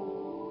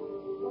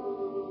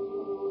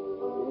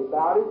 He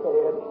bowed his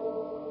head.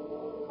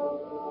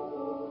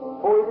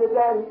 Before he did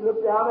that, he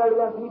looked down at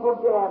them people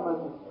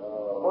gambling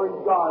for his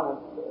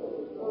garments.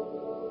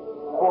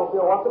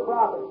 Fulfill what the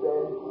prophet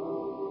said.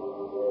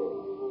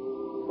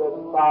 Said,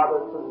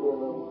 Father, forgive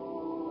them.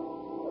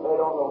 They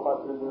don't know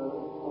what they're doing.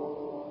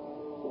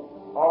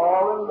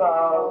 All in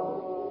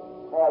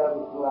love,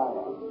 Adam's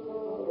lamb.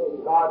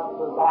 God's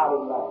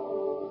providing lamb.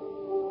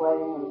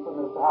 Slain from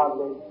the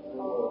foundation of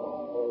the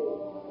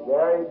world.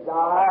 There he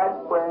died,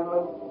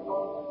 friendless,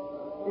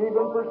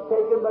 even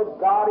forsaken by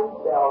God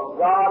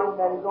himself. God and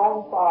then his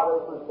own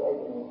Father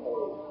forsaken him.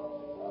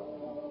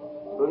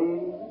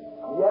 Bleeding.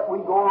 Yet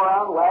we go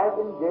around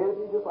laughing,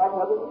 dancing, just like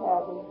nothing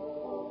happened.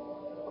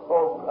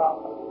 Oh,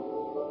 God.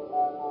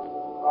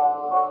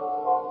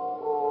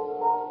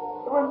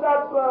 It was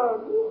that blood.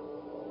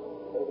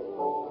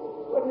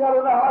 When he got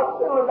in the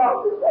hospital, the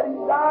doctor said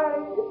he's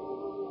dying.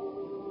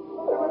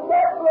 It was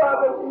that blood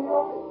that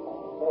healed me.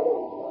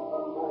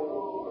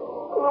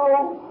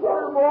 Oh,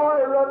 sinner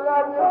boy, run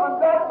around here. It was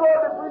that blood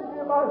that brings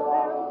me my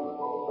sins.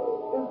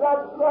 It's that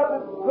blood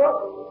that took,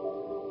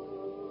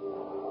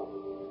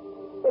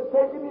 that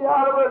taken me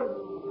out of a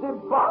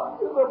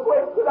debauch of the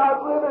place that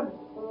I've lived in.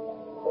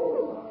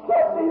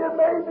 Set me and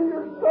made me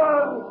your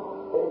son.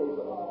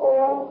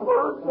 Oh,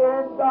 first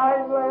and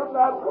dying lamb,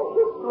 that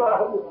precious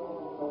blood.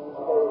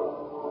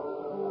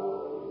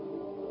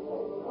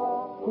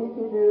 Keep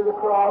me near the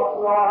cross,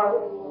 Lord.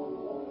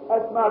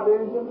 That's my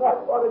vision.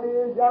 That's what it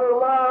is. Your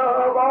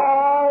love,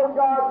 all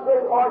God's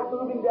great heart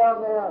moving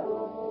down there.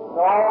 And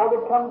all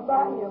that comes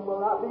by him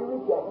will not be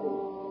rejected.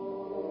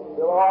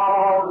 They'll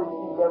all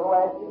receive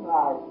everlasting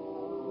life.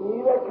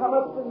 He that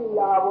cometh to me,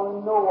 I will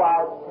in no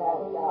wise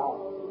cast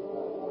out.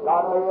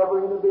 God, may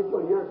every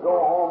individual here go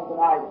home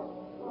tonight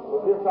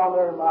with this on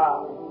their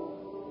mind,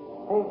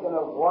 thinking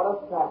of what a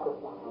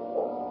sacrifice.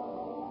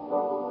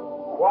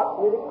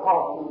 What did it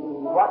cost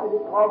me? What did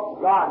it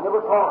cost God? Never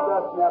cost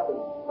us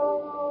nothing.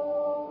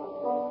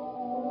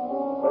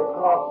 But it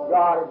cost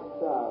God His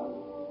Son.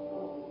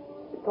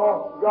 It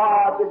cost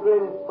God the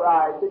greatest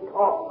price. It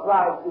cost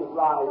Christ His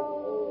life.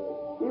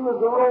 He was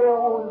the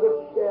rose of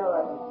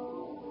Sharon.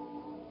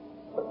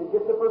 But to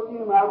get the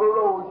perfume out of a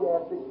rose, you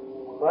have to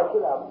brush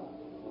it up.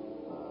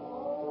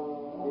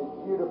 His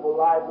beautiful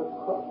life was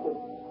crushed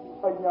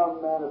at a young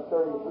man of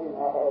 33 and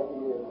a half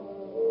years.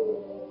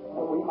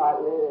 And we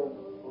might live.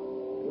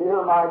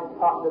 Near my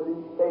God, to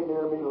thee, stay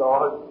near me,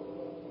 Lord.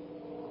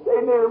 Stay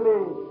near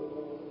me.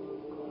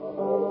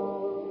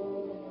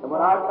 And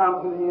when I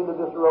come to the end of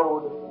this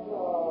road,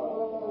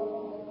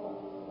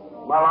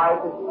 my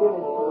life is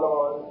finished,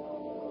 Lord.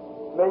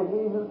 May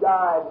he who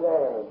died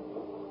there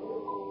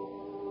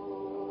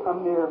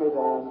come near me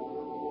then.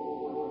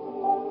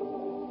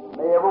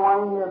 May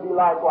everyone here be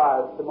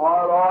likewise.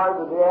 Tomorrow,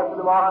 Lord, the day after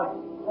tomorrow,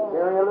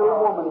 bury a little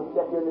woman who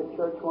sat here in the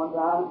church one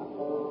time.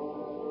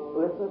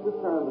 Listen to the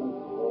sermon.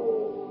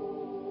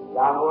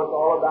 God knows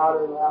all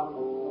about her now.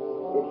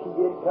 If she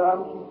did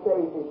come, she's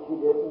safe. If she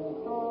didn't,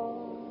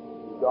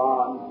 she's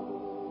gone.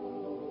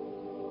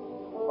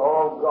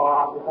 Oh,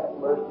 God, have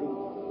mercy.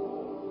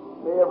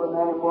 May every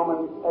man and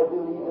woman, as they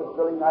leave this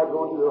building, I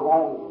go to their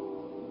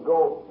home,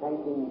 go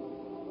thinking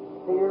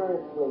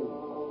seriously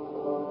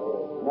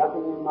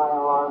Nothing in my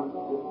arms,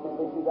 just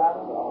simply to that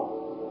cross.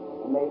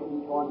 And may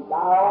each one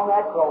die on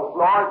that cross.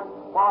 Lord,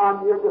 while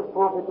I'm here at this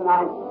pulpit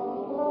tonight,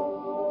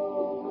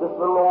 this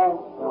little old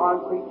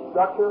concrete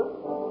structure,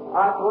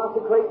 I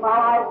consecrate my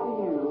life to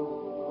you.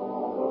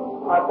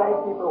 I thank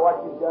you for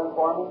what you've done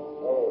for me.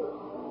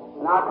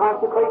 And I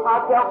consecrate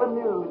myself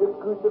anew, this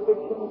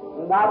crucifixion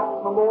and that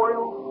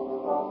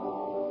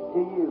memorial, to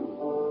you.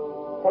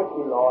 Take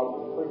me,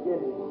 Lord.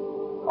 Forgive me.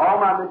 All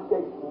my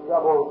mistakes and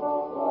troubles.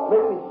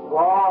 Make me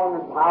strong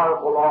and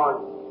powerful, Lord,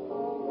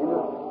 in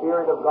the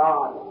Spirit of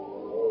God,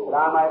 that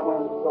I might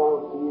win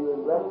souls to you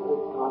and bless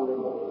this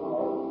congregation.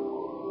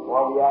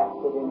 While we ask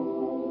it in His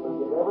name,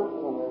 forgive every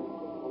sinner,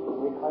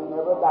 reclaim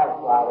every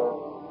backslider,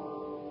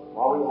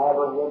 while we have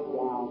our heads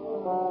down.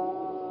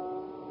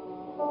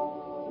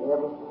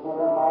 Every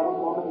sinner, man and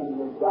woman in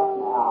here just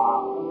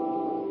now,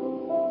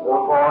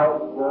 little boys,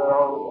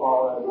 girls,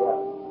 all of you.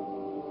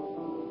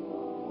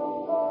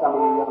 Some of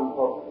you young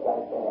folks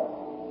right there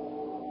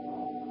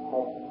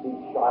have to be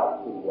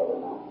sharp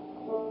together now.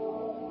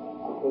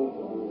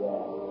 Occasionally do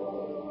that.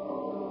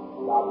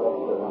 God bless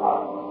your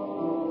heart.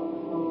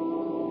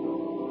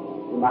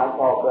 You might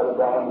call Brother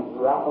Graham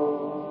rough,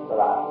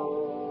 but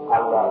I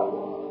love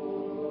you.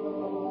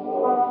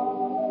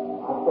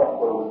 I said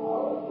for you.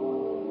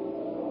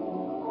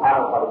 I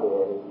don't know what it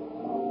is.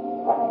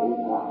 That's the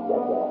reason I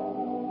said that.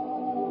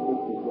 This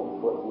is just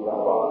what you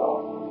love all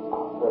along.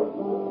 I praise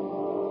you.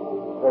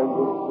 Praise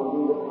you for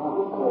you to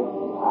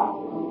consecration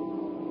after you.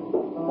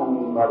 Some of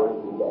you mothers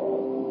and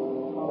dads,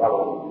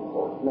 fellow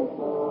people, make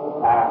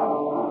time to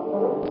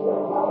consecrate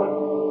their life.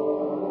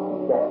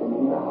 Set them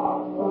in your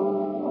heart.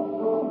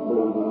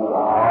 Believing with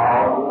all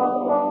your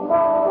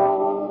strength.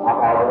 I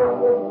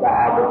always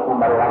died with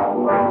somebody like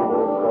you in the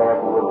prayer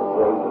for the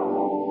grace.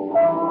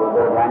 Because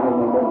they're running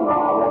in the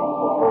now.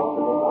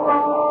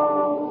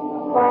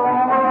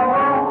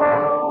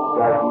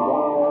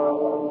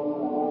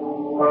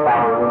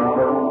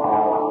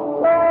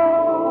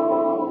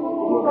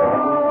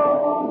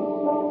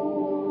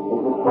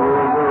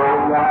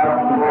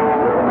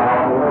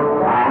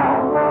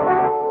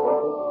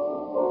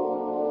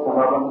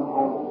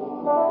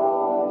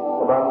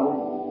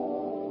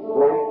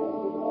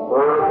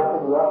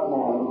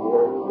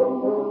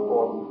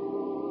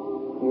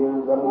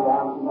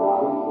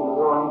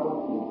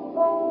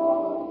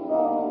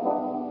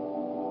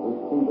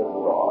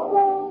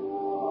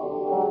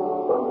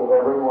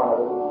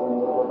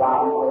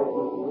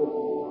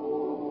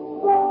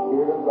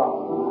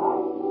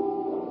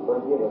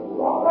 Forgive us,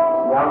 Lord,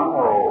 young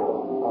and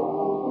old.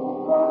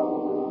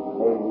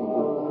 May we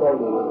be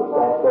saved with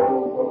that day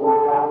and taking our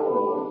hands.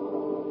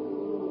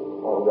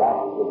 Oh,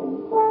 that's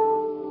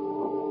it.